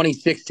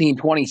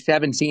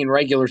 2016-2017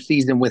 regular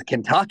season with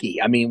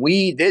Kentucky. I mean,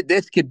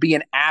 this could be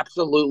an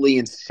absolutely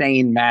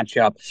insane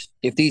matchup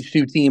if these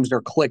two teams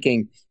are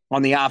clicking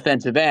on the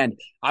offensive end.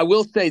 I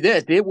will say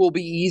this, it will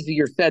be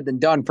easier said than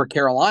done for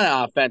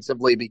Carolina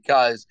offensively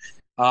because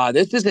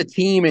this is a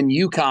team in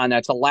UConn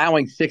that's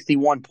allowing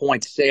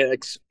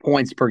 61.6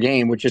 points per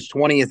game, which is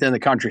 20th in the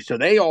country. So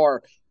they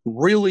are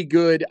really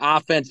good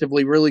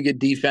offensively, really good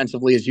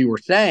defensively, as you were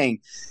saying.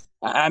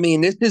 I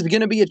mean, this is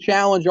going to be a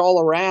challenge all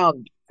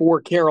around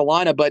for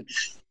Carolina, but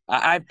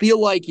I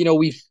feel like,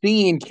 we've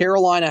seen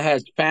Carolina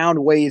has found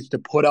ways to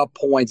put up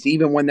points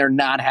even when they're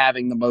not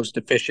having the most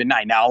efficient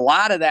night. Now, a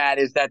lot of that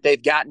is that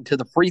they've gotten to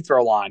the free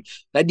throw line.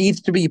 That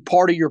needs to be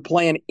part of your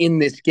plan in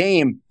this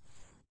game.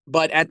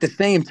 But at the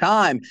same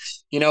time,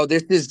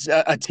 this is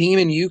a team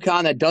in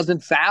UConn that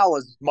doesn't foul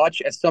as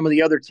much as some of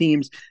the other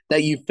teams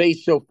that you've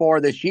faced so far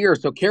this year.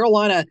 So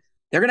Carolina,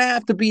 they're going to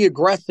have to be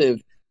aggressive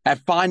at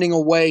finding a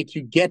way to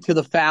get to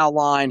the foul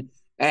line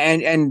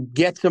and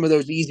get some of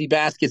those easy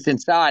baskets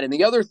inside. And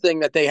the other thing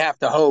that they have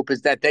to hope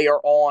is that they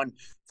are on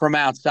from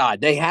outside.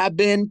 They have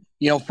been,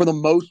 for the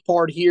most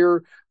part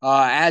here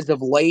as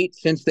of late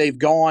since they've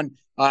gone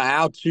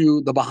out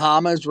to the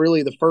Bahamas.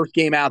 Really, the first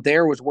game out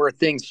there was where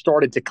things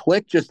started to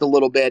click just a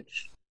little bit.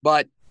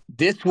 But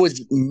this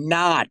was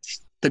not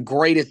the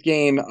greatest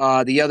game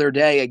the other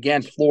day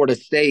against Florida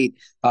State,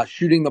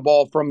 shooting the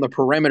ball from the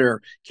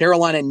perimeter.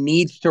 Carolina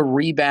needs to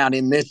rebound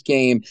in this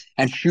game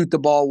and shoot the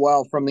ball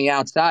well from the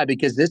outside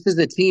because this is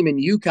a team in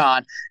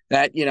UConn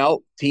that,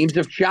 teams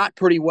have shot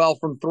pretty well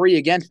from three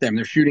against them.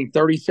 They're shooting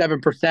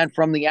 37%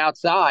 from the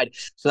outside.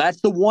 So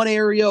that's the one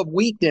area of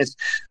weakness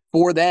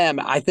for them.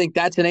 I think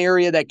that's an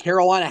area that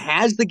Carolina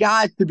has the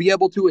guys to be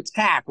able to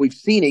attack. We've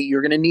seen it.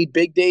 You're going to need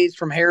big days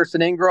from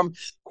Harrison Ingram,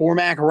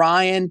 Cormac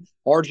Ryan,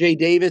 RJ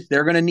Davis.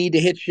 They're going to need to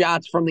hit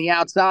shots from the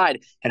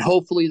outside, and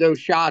hopefully those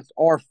shots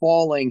are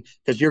falling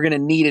because you're going to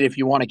need it if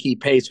you want to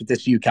keep pace with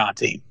this UConn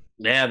team.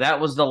 Yeah, that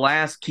was the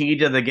last key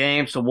to the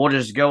game, so we'll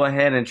just go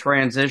ahead and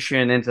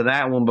transition into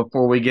that one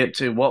before we get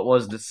to what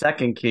was the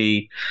second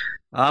key.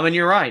 And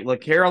you're right. Look,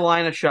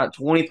 Carolina shot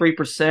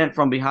 23%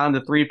 from behind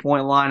the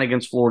three-point line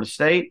against Florida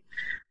State.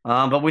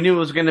 But we knew it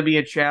was going to be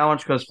a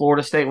challenge because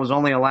Florida State was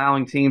only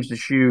allowing teams to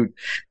shoot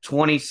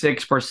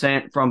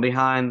 26% from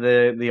behind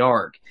the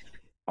arc.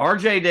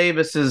 RJ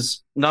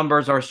Davis's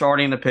numbers are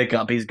starting to pick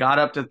up. He's got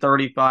up to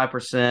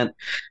 35%.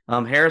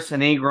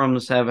 Harrison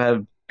Ingram's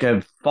have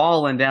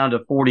fallen down to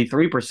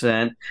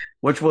 43%,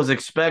 which was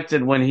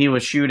expected when he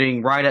was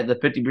shooting right at the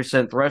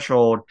 50%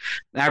 threshold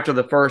after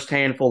the first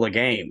handful of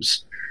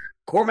games.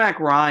 Cormac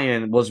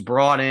Ryan was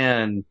brought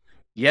in,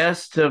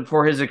 yes,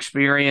 for his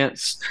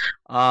experience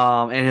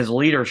and his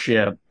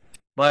leadership,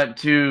 but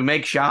to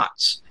make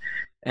shots.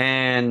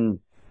 And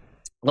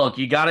look,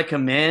 you got to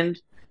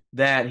commend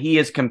that he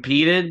has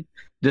competed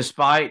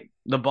despite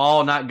the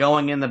ball not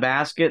going in the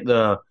basket,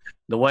 the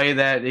way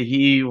that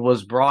he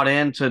was brought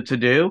in to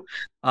do.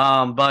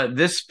 But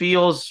this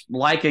feels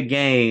like a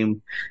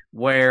game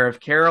where if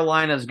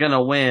Carolina's going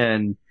to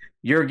win,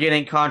 you're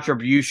getting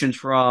contributions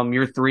from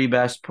your three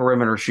best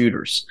perimeter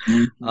shooters.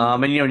 Mm-hmm.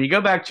 And, when you go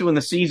back to when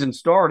the season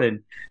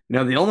started,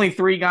 the only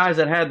three guys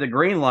that had the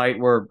green light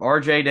were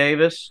RJ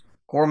Davis,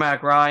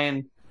 Cormac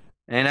Ryan,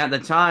 and at the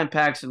time,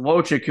 Paxton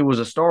Wojcik, who was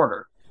a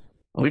starter.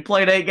 We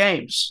played 8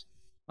 games.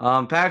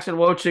 Paxton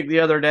Wojcik the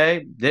other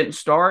day didn't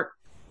start,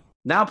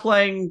 now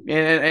playing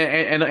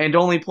and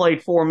only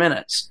played 4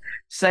 minutes.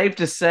 Safe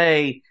to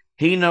say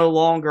he no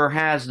longer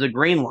has the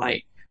green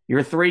light.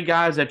 Your three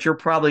guys that you're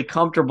probably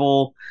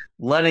comfortable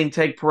letting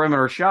take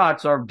perimeter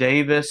shots are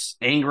Davis,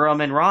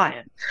 Ingram, and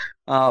Ryan.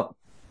 And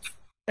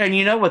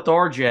with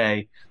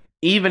RJ,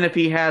 even if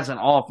he has an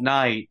off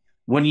night,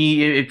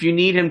 if you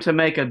need him to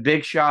make a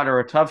big shot or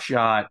a tough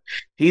shot,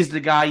 he's the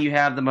guy you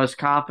have the most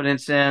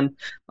confidence in.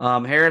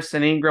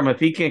 Harrison Ingram, if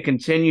he can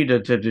continue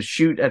to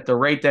shoot at the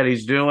rate that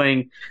he's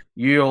doing,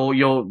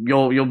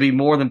 you'll be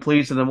more than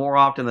pleased with him more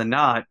often than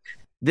not.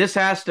 This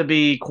has to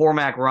be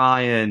Cormac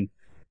Ryan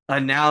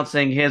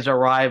announcing his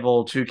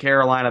arrival to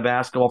Carolina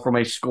basketball from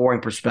a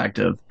scoring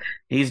perspective.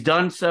 He's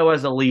done so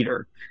as a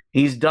leader.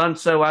 He's done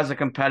so as a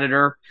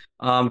competitor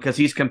because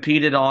he's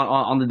competed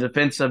on the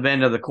defensive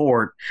end of the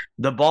court.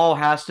 The ball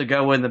has to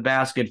go in the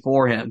basket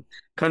for him.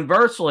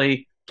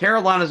 Conversely,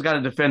 Carolina's got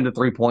to defend the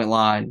three-point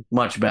line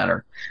much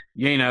better.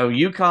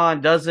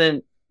 UConn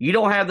doesn't – you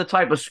don't have the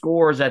type of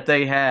scores that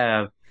they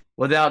have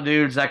without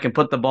dudes that can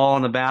put the ball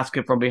in the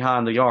basket from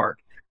behind the arc.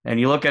 And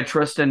you look at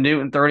Tristan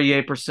Newton,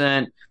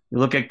 38%, You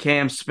look at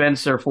Cam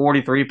Spencer,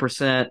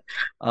 43%.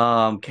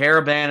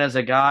 Caravan is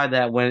a guy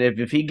that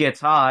if he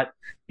gets hot,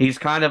 he's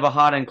kind of a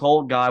hot and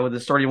cold guy with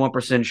his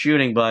 31%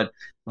 shooting. But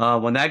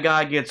when that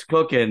guy gets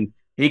cooking,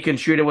 he can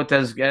shoot it with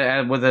as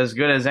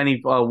good as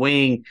any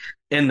wing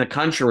in the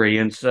country.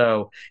 And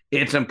so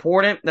it's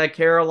important that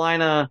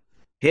Carolina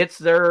hits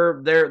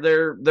their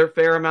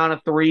fair amount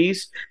of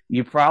threes.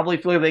 You probably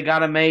feel they got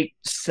to make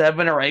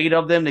 7 or 8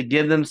 of them to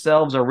give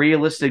themselves a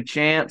realistic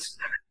chance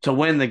to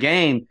win the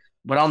game.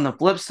 But on the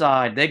flip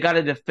side, they got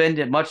to defend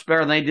it much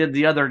better than they did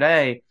the other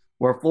day,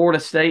 where Florida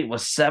State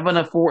was 7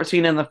 of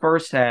 14 in the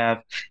first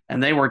half,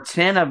 and they were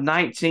 10 of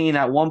 19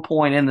 at one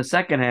point in the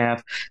second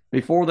half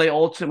before they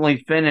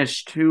ultimately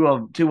finished 2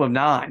 of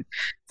 9.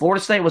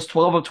 Florida State was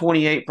 12 of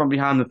 28 from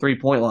behind the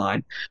three-point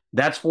line.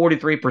 That's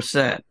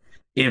 43%.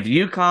 If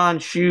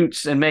UConn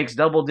shoots and makes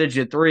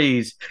double-digit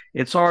threes,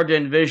 it's hard to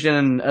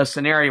envision a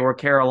scenario where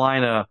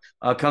Carolina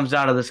comes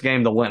out of this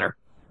game the winner.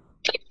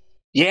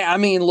 Yeah, I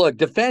mean, look,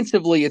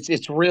 defensively,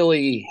 it's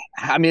really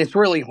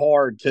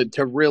hard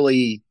to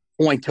really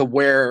point to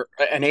where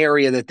an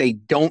area that they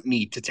don't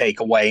need to take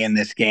away in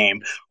this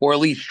game, or at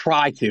least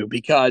try to,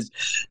 because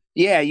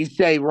yeah, you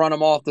say run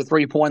them off the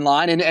three-point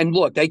line, and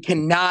look, they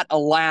cannot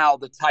allow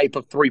the type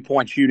of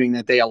three-point shooting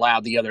that they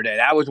allowed the other day.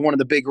 That was one of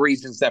the big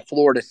reasons that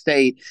Florida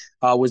State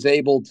was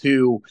able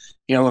to,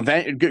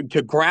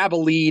 to grab a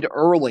lead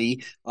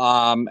early,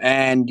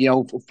 and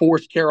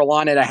force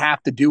Carolina to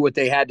have to do what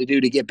they had to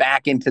do to get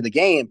back into the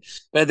game.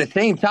 But at the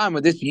same time,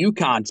 with this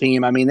UConn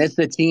team, I mean, this is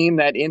a team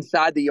that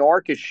inside the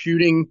arc is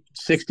shooting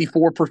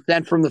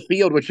 64% from the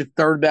field, which is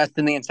third best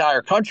in the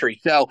entire country.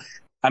 So,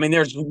 I mean,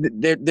 there's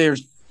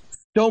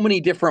so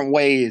many different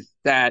ways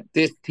that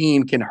this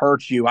team can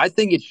hurt you. I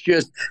think it's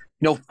just,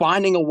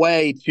 finding a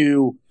way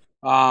to,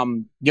 I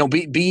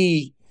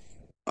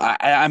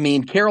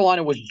mean,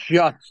 Carolina was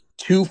just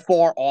too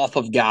far off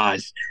of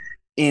guys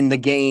in the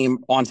game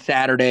on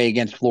Saturday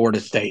against Florida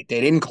State.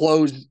 They didn't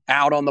close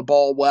out on the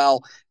ball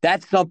well.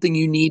 That's something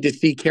you need to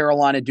see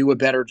Carolina do a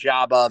better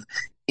job of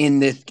in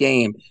this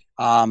game.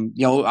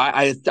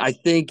 I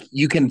think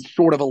you can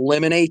sort of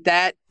eliminate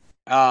that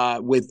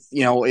with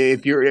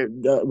if you're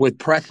with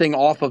pressing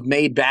off of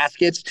made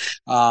baskets.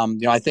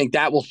 I think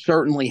that will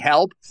certainly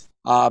help.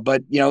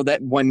 But that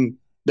when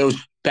those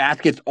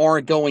baskets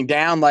aren't going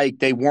down like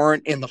they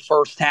weren't in the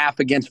first half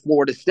against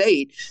Florida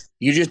State,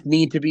 you just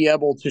need to be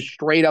able to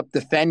straight up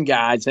defend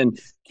guys, and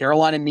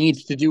Carolina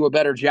needs to do a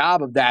better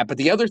job of that. But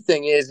the other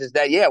thing is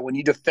that when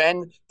you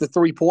defend the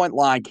 3-point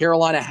line,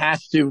 Carolina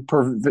has to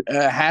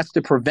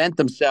prevent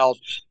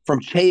themselves from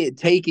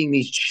taking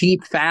these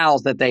cheap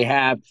fouls that they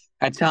have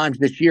at times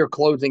this year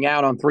closing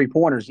out on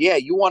 3-pointers. Yeah,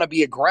 you want to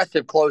be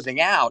aggressive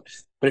closing out,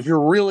 but if you're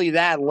really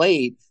that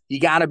late, you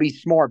got to be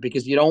smart,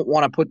 because you don't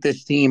want to put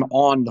this team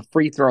on the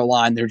free throw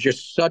line. They're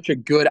just such a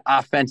good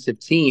offensive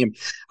team.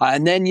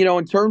 And then,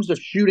 in terms of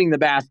shooting the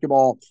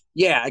basketball,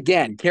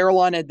 again,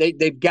 Carolina,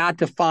 they've got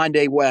to find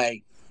a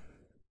way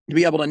to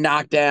be able to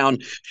knock down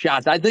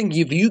shots. I think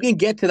if you can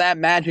get to that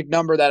magic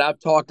number that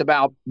I've talked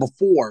about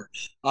before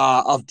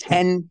of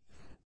 10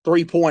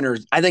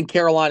 3-pointers, I think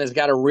Carolina's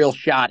got a real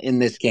shot in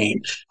this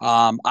game.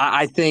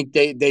 I think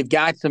they've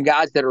got some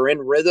guys that are in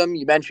rhythm.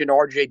 You mentioned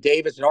R.J.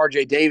 Davis, and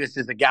R.J. Davis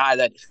is a guy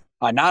that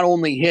not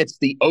only hits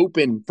the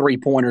open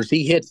 3-pointers,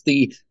 he hits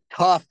the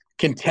tough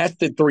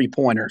contested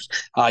 3-pointers.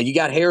 You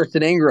got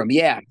Harrison Ingram.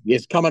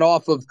 Is coming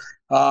off of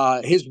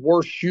his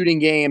worst shooting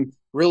game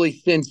really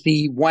since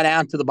he went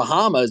out to the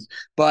Bahamas.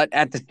 But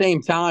at the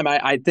same time,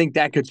 I think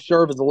that could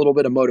serve as a little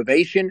bit of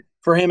motivation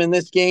for him in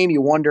this game. You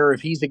wonder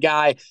if he's a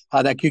guy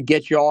that could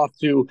get you off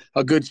to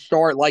a good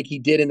start like he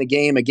did in the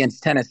game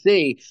against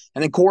Tennessee.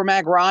 And then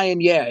Cormac Ryan,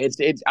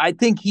 I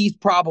think he's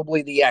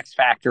probably the X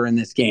factor in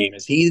this game.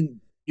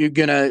 You're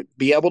going to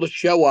be able to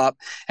show up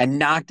and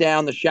knock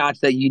down the shots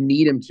that you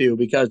need him to,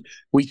 because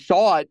we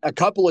saw it a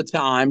couple of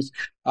times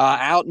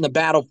out in the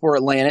battle for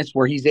Atlantis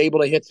where he's able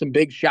to hit some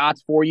big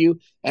shots for you,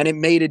 and it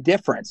made a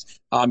difference.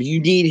 You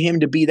need him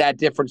to be that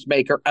difference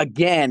maker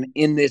again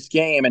in this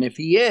game. And if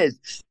he is,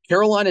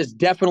 Carolina's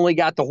definitely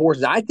got the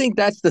horses. I think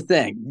that's the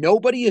thing.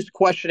 Nobody is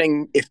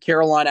questioning if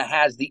Carolina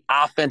has the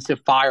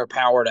offensive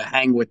firepower to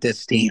hang with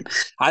this team.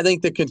 I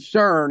think the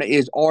concern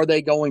is, are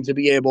they going to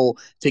be able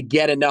to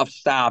get enough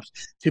stops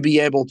to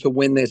be able to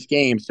win this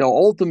game? So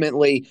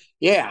ultimately,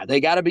 they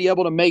got to be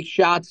able to make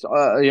shots,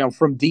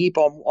 from deep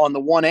on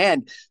the one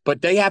end,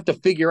 but they have to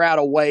figure out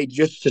a way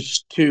just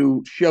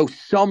to show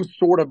some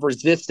sort of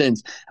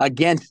resistance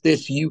against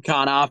this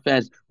UConn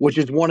offense, which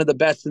is one of the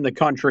best in the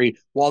country,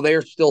 while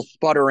they're still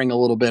sputtering a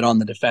little bit on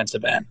the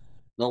defensive end.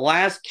 The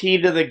last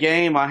key to the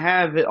game, I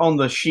have it on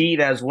the sheet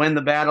as win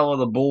the battle of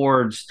the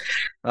boards.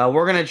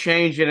 We're going to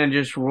change it and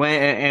just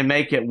win and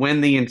make it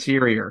win the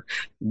interior.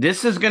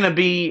 This is going to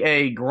be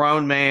a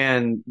grown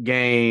man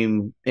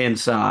game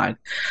inside.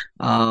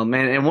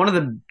 And one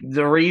of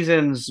the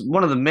reasons,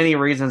 one of the many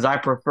reasons I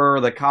prefer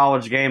the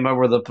college game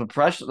over the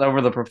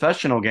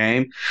professional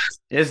game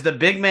is the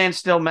big man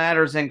still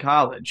matters in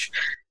college.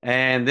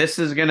 And this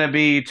is going to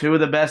be two of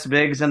the best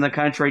bigs in the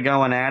country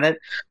going at it.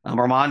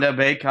 Armando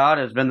Bacot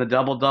has been the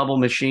double-double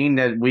machine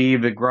that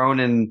we've grown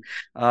and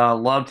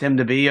loved him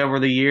to be over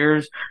the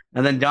years.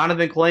 And then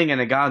Donovan Clingan,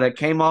 a guy that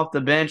came off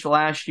the bench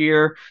last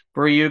year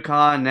for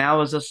UConn,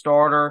 now is a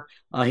starter.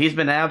 He's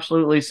been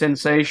absolutely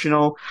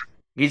sensational.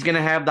 He's going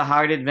to have the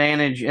height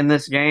advantage in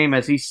this game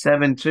as he's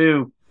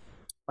 7'2"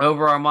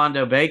 over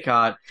Armando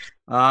Bacot.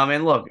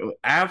 And look,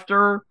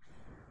 after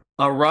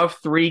a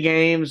rough 3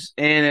 games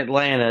in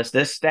Atlantis,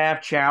 this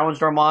staff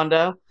challenged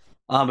Armando,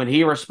 and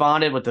he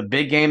responded with a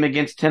big game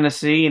against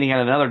Tennessee, and he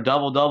had another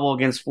double-double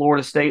against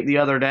Florida State the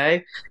other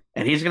day.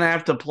 And he's going to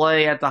have to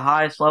play at the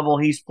highest level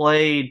he's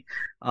played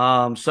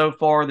so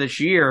far this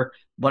year.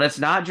 But it's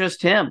not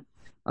just him.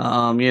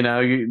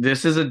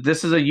 This is a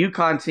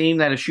UConn team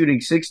that is shooting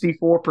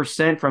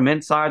 64% from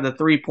inside the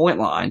 3-point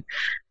line.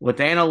 With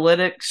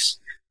analytics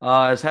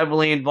as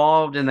heavily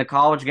involved in the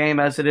college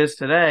game as it is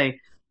today,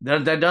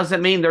 that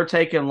doesn't mean they're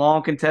taking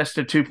long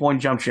contested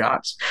 2-point jump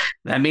shots.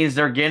 That means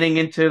they're getting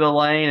into the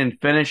lane and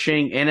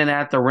finishing in and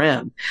at the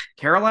rim.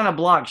 Carolina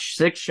blocked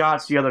 6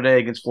 shots the other day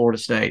against Florida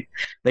State.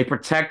 They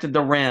protected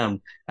the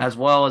rim as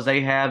well as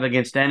they have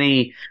against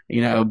any,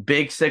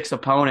 Big Six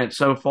opponent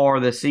so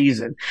far this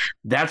season.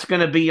 That's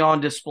going to be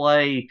on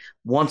display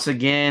once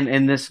again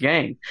in this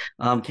game.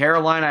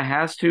 Carolina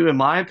has to, in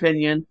my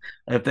opinion,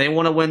 if they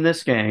want to win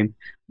this game,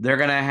 they're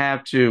going to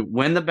have to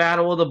win the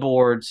battle of the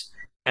boards,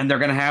 and they're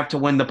going to have to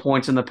win the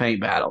points in the paint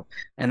battle.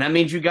 And that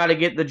means you got to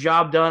get the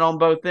job done on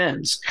both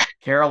ends.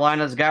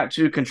 Carolina's got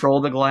to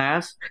control the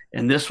glass,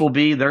 and this will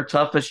be their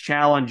toughest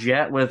challenge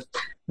yet with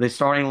the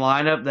starting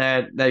lineup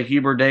that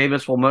Hubert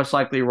Davis will most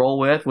likely roll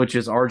with, which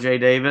is R.J.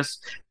 Davis,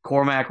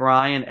 Cormac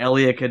Ryan,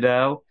 Elliot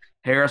Cadeau,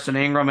 Harrison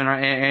Ingram,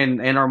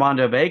 and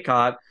Armando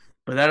Bacot.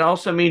 But that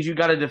also means you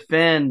got to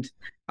defend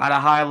at a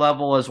high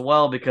level as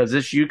well, because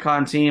this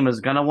UConn team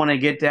is going to want to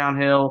get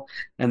downhill,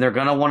 and they're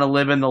going to want to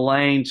live in the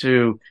lane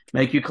to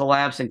make you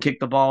collapse and kick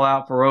the ball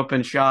out for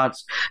open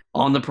shots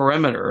on the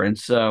perimeter. And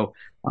so,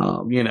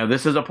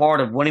 this is a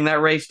part of winning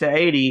that race to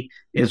 80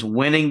 is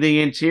winning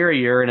the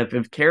interior. And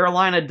if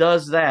Carolina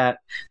does that,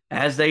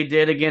 as they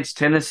did against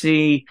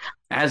Tennessee,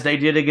 as they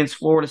did against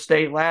Florida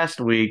State last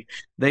week,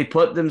 they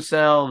put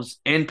themselves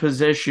in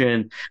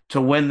position to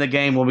win the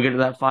game when we get to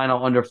that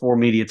final under 4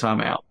 media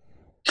timeout.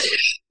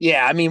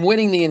 Yeah, I mean,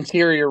 winning the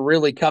interior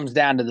really comes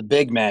down to the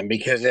big men,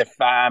 because if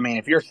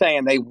you're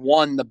saying they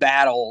won the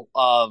battle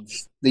of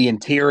the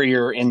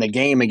interior in the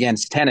game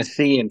against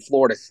Tennessee and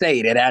Florida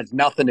State, it has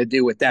nothing to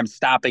do with them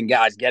stopping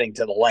guys getting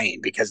to the lane,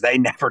 because they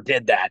never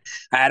did that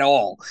at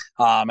all.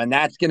 And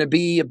that's going to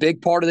be a big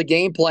part of the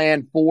game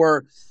plan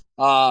for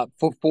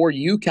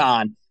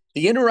UConn.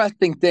 The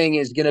interesting thing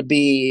is going to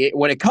be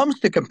when it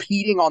comes to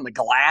competing on the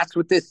glass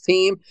with this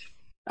team.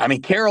 I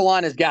mean,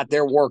 Carolina's got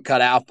their work cut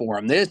out for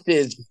them. This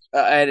is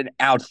an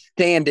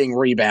outstanding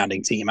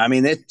rebounding team. I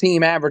mean, this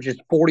team averages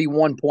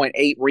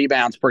 41.8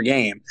 rebounds per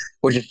game,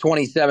 which is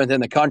 27th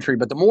in the country.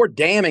 But the more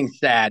damning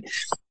stat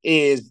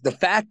is the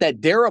fact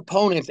that their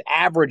opponents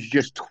average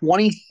just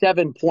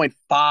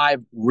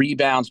 27.5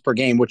 rebounds per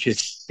game, which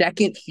is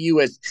second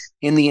fewest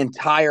in the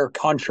entire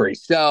country.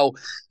 So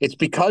it's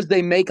because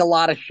they make a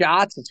lot of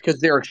shots. It's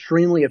because they're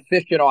extremely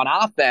efficient on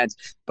offense,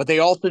 but they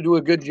also do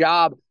a good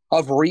job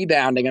of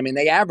rebounding. I mean,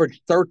 they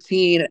average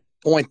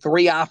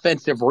 13.3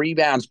 offensive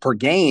rebounds per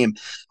game.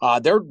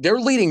 Their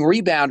leading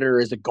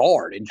rebounder is a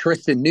guard in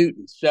Tristan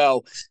Newton.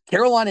 So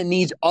Carolina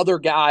needs other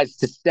guys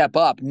to step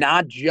up,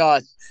 not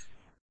just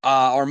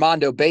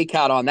Armando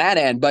Bacot on that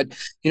end. But,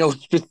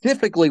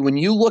 specifically when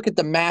you look at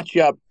the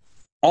matchup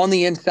on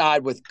the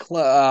inside with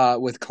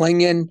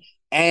Clingan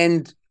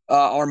and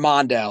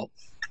Armando,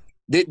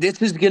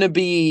 this is going to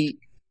be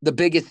the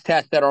biggest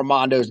test that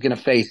Armando is going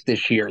to face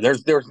this year.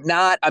 There's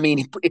not,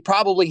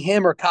 probably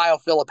him or Kyle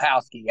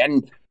Filipowski.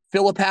 And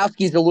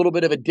Filipowski's a little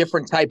bit of a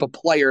different type of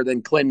player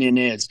than Clinton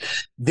is.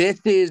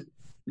 This is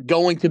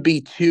going to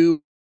be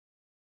two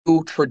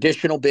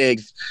traditional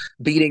bigs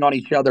beating on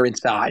each other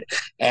inside.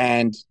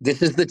 And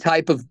this is the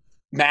type of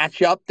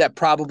matchup that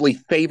probably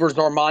favors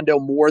Armando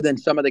more than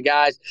some of the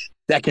guys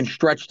that can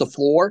stretch the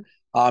floor.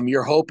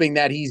 You're hoping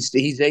that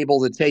he's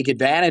able to take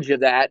advantage of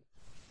that.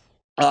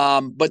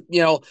 But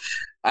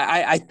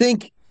I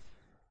think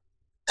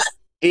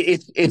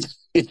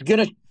it's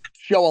going to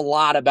show a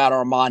lot about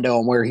Armando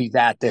and where he's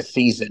at this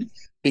season,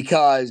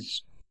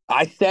 because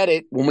I said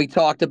it when we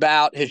talked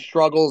about his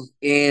struggles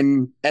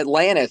in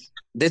Atlantis.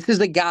 This is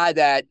a guy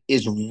that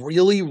is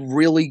really,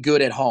 really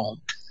good at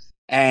home.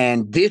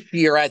 And this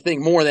year, I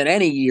think more than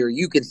any year,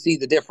 you can see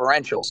the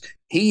differentials.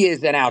 He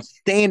is an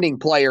outstanding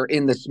player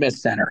in the Smith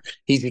Center.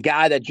 He's a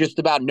guy that just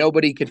about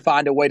nobody can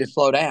find a way to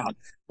slow down.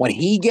 When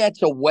he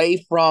gets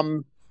away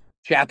from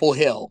Chapel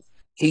Hill,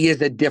 he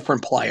is a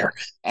different player.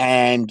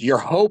 And you're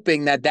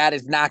hoping that that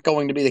is not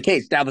going to be the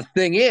case. Now, the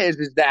thing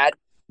is that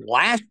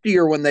last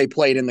year when they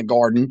played in the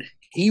Garden,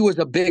 he was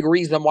a big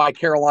reason why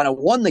Carolina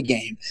won the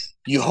game.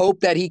 You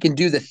hope that he can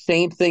do the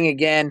same thing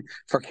again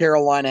for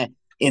Carolina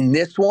in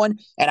this one.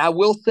 And I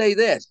will say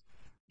this,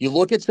 You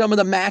look at some of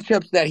the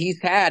matchups that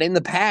he's had in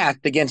the past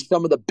against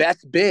some of the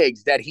best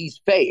bigs that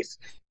he's faced.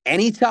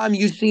 Anytime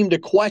you seem to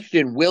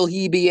question, will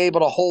he be able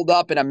to hold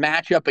up in a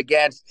matchup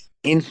against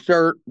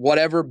insert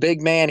whatever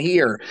big man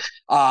here,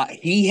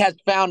 he has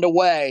found a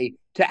way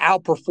to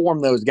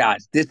outperform those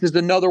guys. This is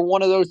another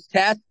one of those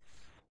tests.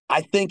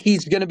 I think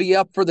he's going to be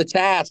up for the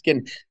task,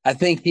 and I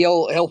think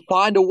he'll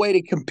find a way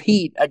to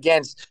compete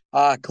against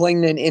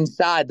Klingman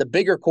inside. The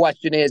bigger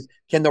question is,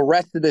 can the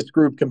rest of this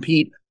group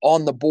compete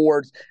on the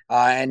boards?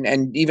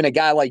 And even a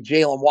guy like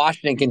Jalen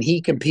Washington, can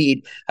he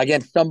compete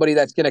against somebody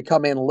that's going to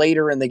come in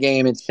later in the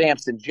game, and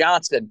Samson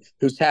Johnson,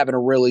 who's having a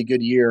really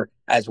good year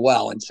as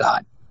well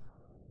inside?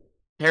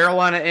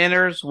 Carolina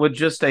enters with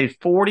just a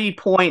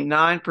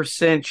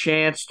 40.9%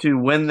 chance to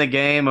win the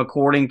game,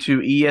 according to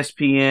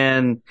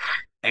ESPN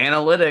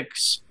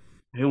Analytics.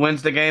 Who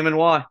wins the game and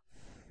why?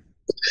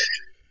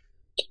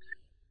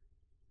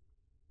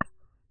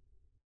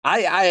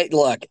 I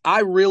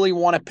really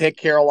want to pick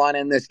Carolina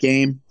in this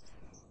game.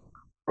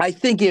 I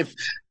think if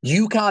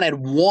UConn had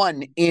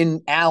won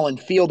in Allen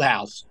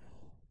Fieldhouse,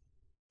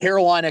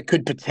 Carolina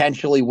could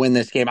potentially win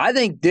this game. I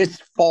think this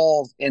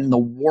falls in the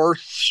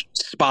worst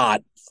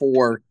spot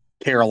for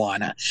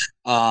Carolina.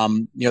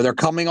 They're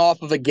coming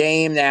off of a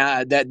game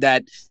now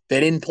that they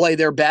didn't play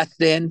their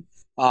best in.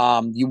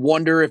 You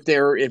wonder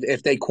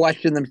if they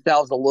question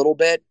themselves a little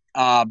bit.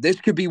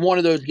 This could be one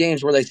of those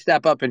games where they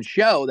step up and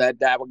show that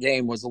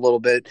game was a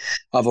little bit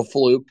of a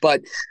fluke.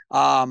 But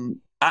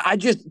I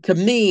just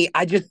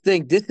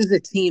think this is a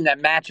team that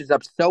matches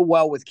up so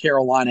well with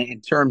Carolina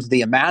in terms of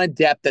the amount of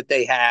depth that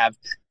they have.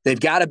 They've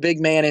got a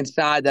big man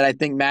inside that I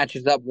think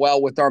matches up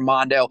well with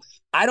Armando.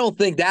 I don't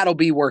think that'll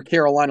be where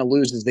Carolina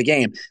loses the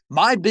game.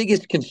 My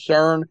biggest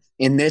concern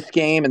in this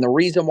game, and the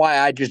reason why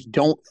I just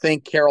don't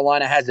think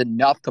Carolina has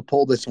enough to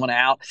pull this one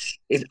out,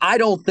 is I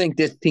don't think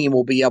this team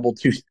will be able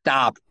to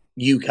stop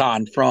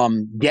UConn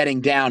from getting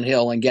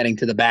downhill and getting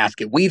to the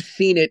basket. We've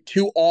seen it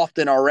too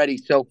often already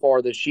so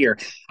far this year.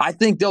 I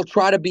think they'll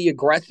try to be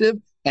aggressive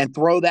and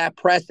throw that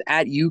press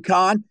at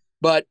UConn,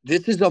 but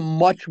this is a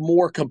much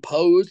more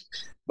composed,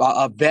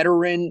 a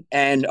veteran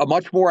and a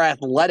much more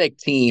athletic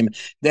team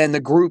than the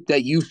group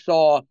that you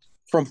saw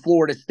from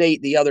Florida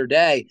State the other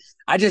day.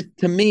 I just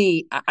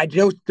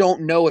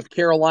don't know if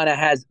Carolina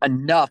has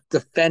enough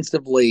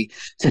defensively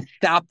to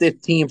stop this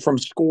team from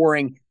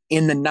scoring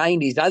in the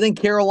 90s. I think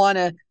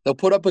Carolina, they'll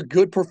put up a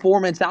good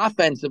performance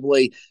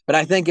offensively, but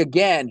I think,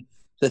 again,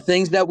 the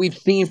things that we've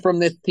seen from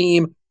this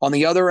team on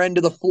the other end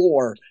of the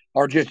floor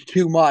are just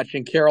too much,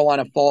 and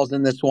Carolina falls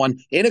in this one.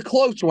 In a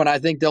close one, I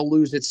think they'll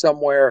lose it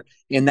somewhere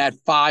in that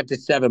 5 to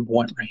 7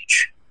 point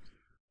range.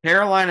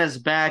 Carolina's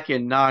back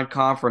in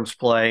non-conference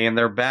play, and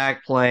they're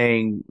back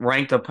playing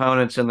ranked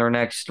opponents in their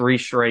next 3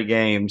 straight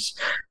games,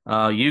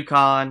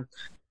 UConn,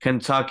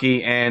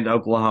 Kentucky, and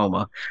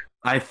Oklahoma.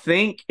 I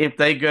think if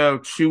they go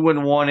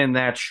 2-1 in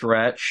that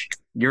stretch,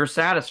 you're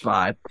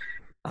satisfied,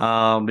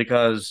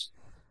 because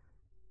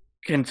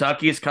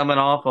Kentucky's coming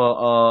off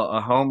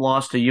a home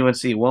loss to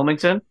UNC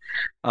Wilmington,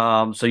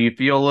 so you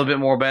feel a little bit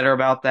more better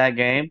about that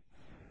game.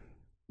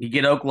 You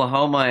get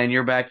Oklahoma in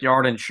your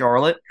backyard in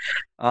Charlotte,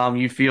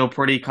 you feel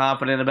pretty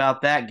confident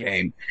about that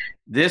game.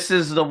 This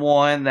is the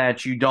one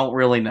that you don't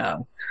really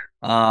know,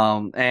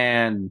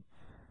 and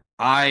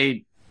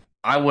I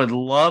would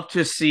love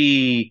to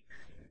see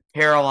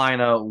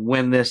Carolina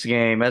win this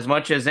game as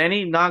much as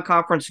any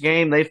non-conference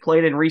game they've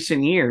played in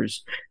recent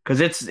years,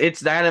 because it's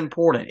that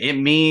important. It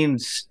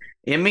means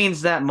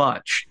that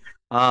much.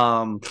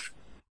 I'm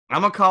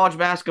a college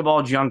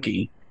basketball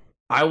junkie.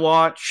 I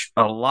watch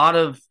a lot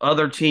of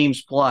other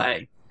teams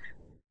play.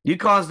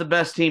 UConn's the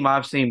best team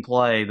I've seen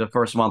play the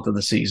first month of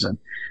the season.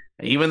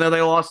 Even though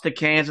they lost to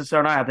Kansas the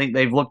other night, I think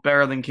they've looked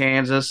better than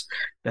Kansas.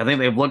 I think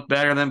they've looked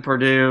better than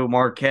Purdue,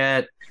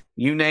 Marquette.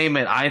 You name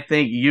it, I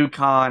think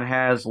UConn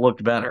has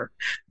looked better.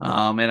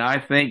 And I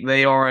think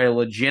they are a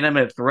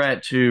legitimate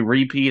threat to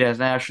repeat as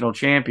national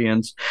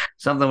champions,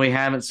 something we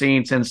haven't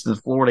seen since the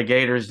Florida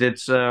Gators did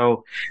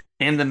so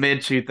in the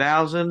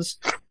mid-2000s.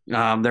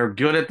 They're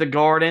good at the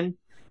Garden,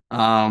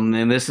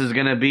 and this is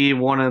going to be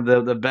one of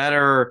the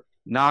better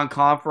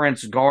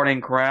non-conference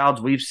Garden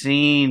crowds we've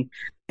seen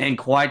in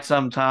quite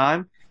some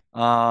time.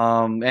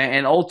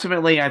 And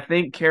ultimately, I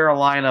think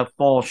Carolina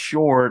falls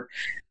short,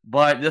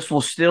 but this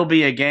will still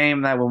be a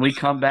game that when we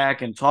come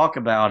back and talk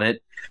about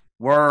it,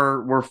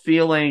 we're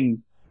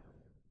feeling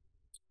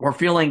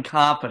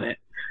confident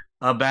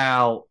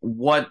about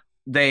what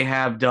they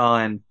have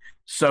done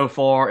so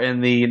far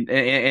in the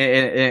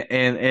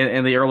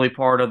early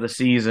part of the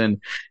season,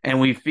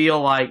 and we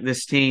feel like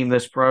this team,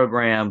 this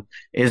program,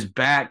 is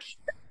back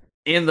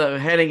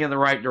heading in the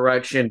right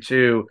direction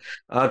to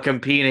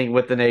competing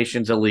with the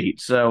nation's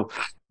elite. So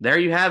there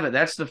you have it.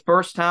 That's the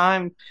first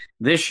time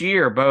this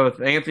year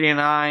both Anthony and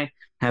I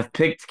have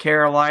picked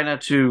Carolina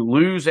to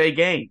lose a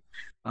game.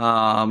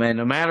 And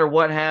no matter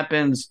what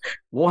happens,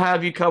 we'll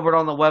have you covered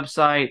on the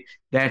website.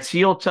 That's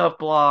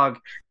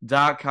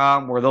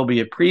HeelToughBlog.com, where there'll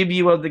be a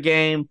preview of the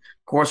game,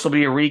 course, there'll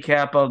be a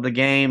recap of the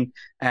game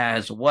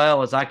as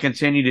well as I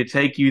continue to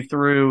take you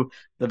through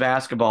the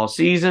basketball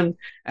season.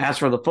 As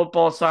for the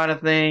football side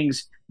of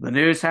things, the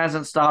news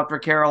hasn't stopped for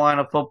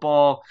Carolina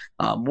football.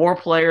 More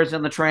players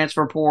in the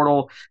transfer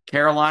portal.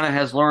 Carolina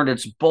has learned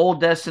its bowl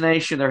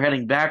destination. They're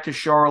heading back to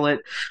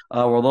Charlotte,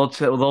 where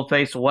they'll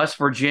face West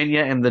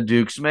Virginia in the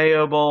Duke's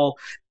Mayo Bowl.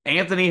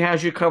 Anthony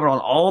has you covered on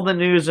all the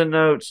news and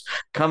notes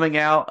coming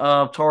out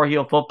of Tar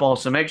Heel football,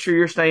 so make sure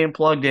you're staying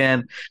plugged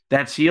in.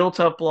 That's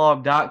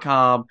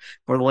HeelToughBlog.com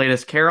for the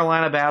latest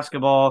Carolina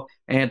basketball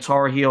and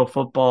Tar Heel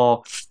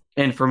football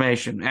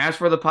information. As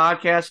for the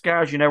podcast,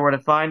 guys, you know where to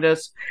find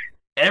us.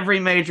 Every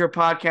major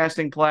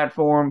podcasting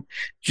platform,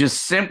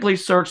 just simply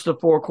search the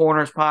Four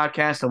Corners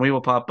Podcast and we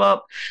will pop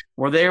up.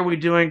 We're there. We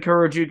do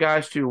encourage you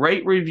guys to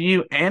rate,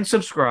 review, and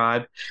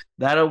subscribe.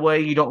 That way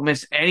you don't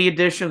miss any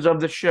editions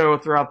of the show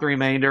throughout the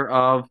remainder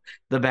of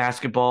the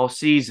basketball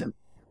season.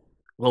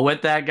 Well,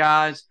 with that,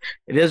 guys,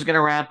 it is going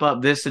to wrap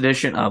up this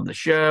edition of the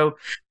show.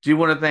 Do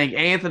want to thank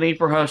Anthony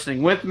for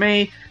hosting with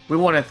me. We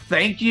want to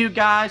thank you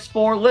guys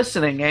for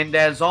listening. And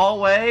as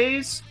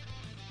always,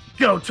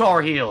 go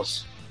Tar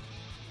Heels.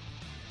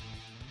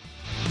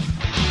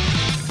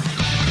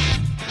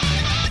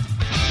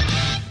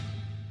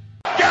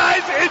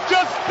 Guys, it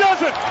just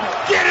doesn't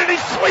get any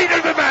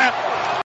sweeter than that.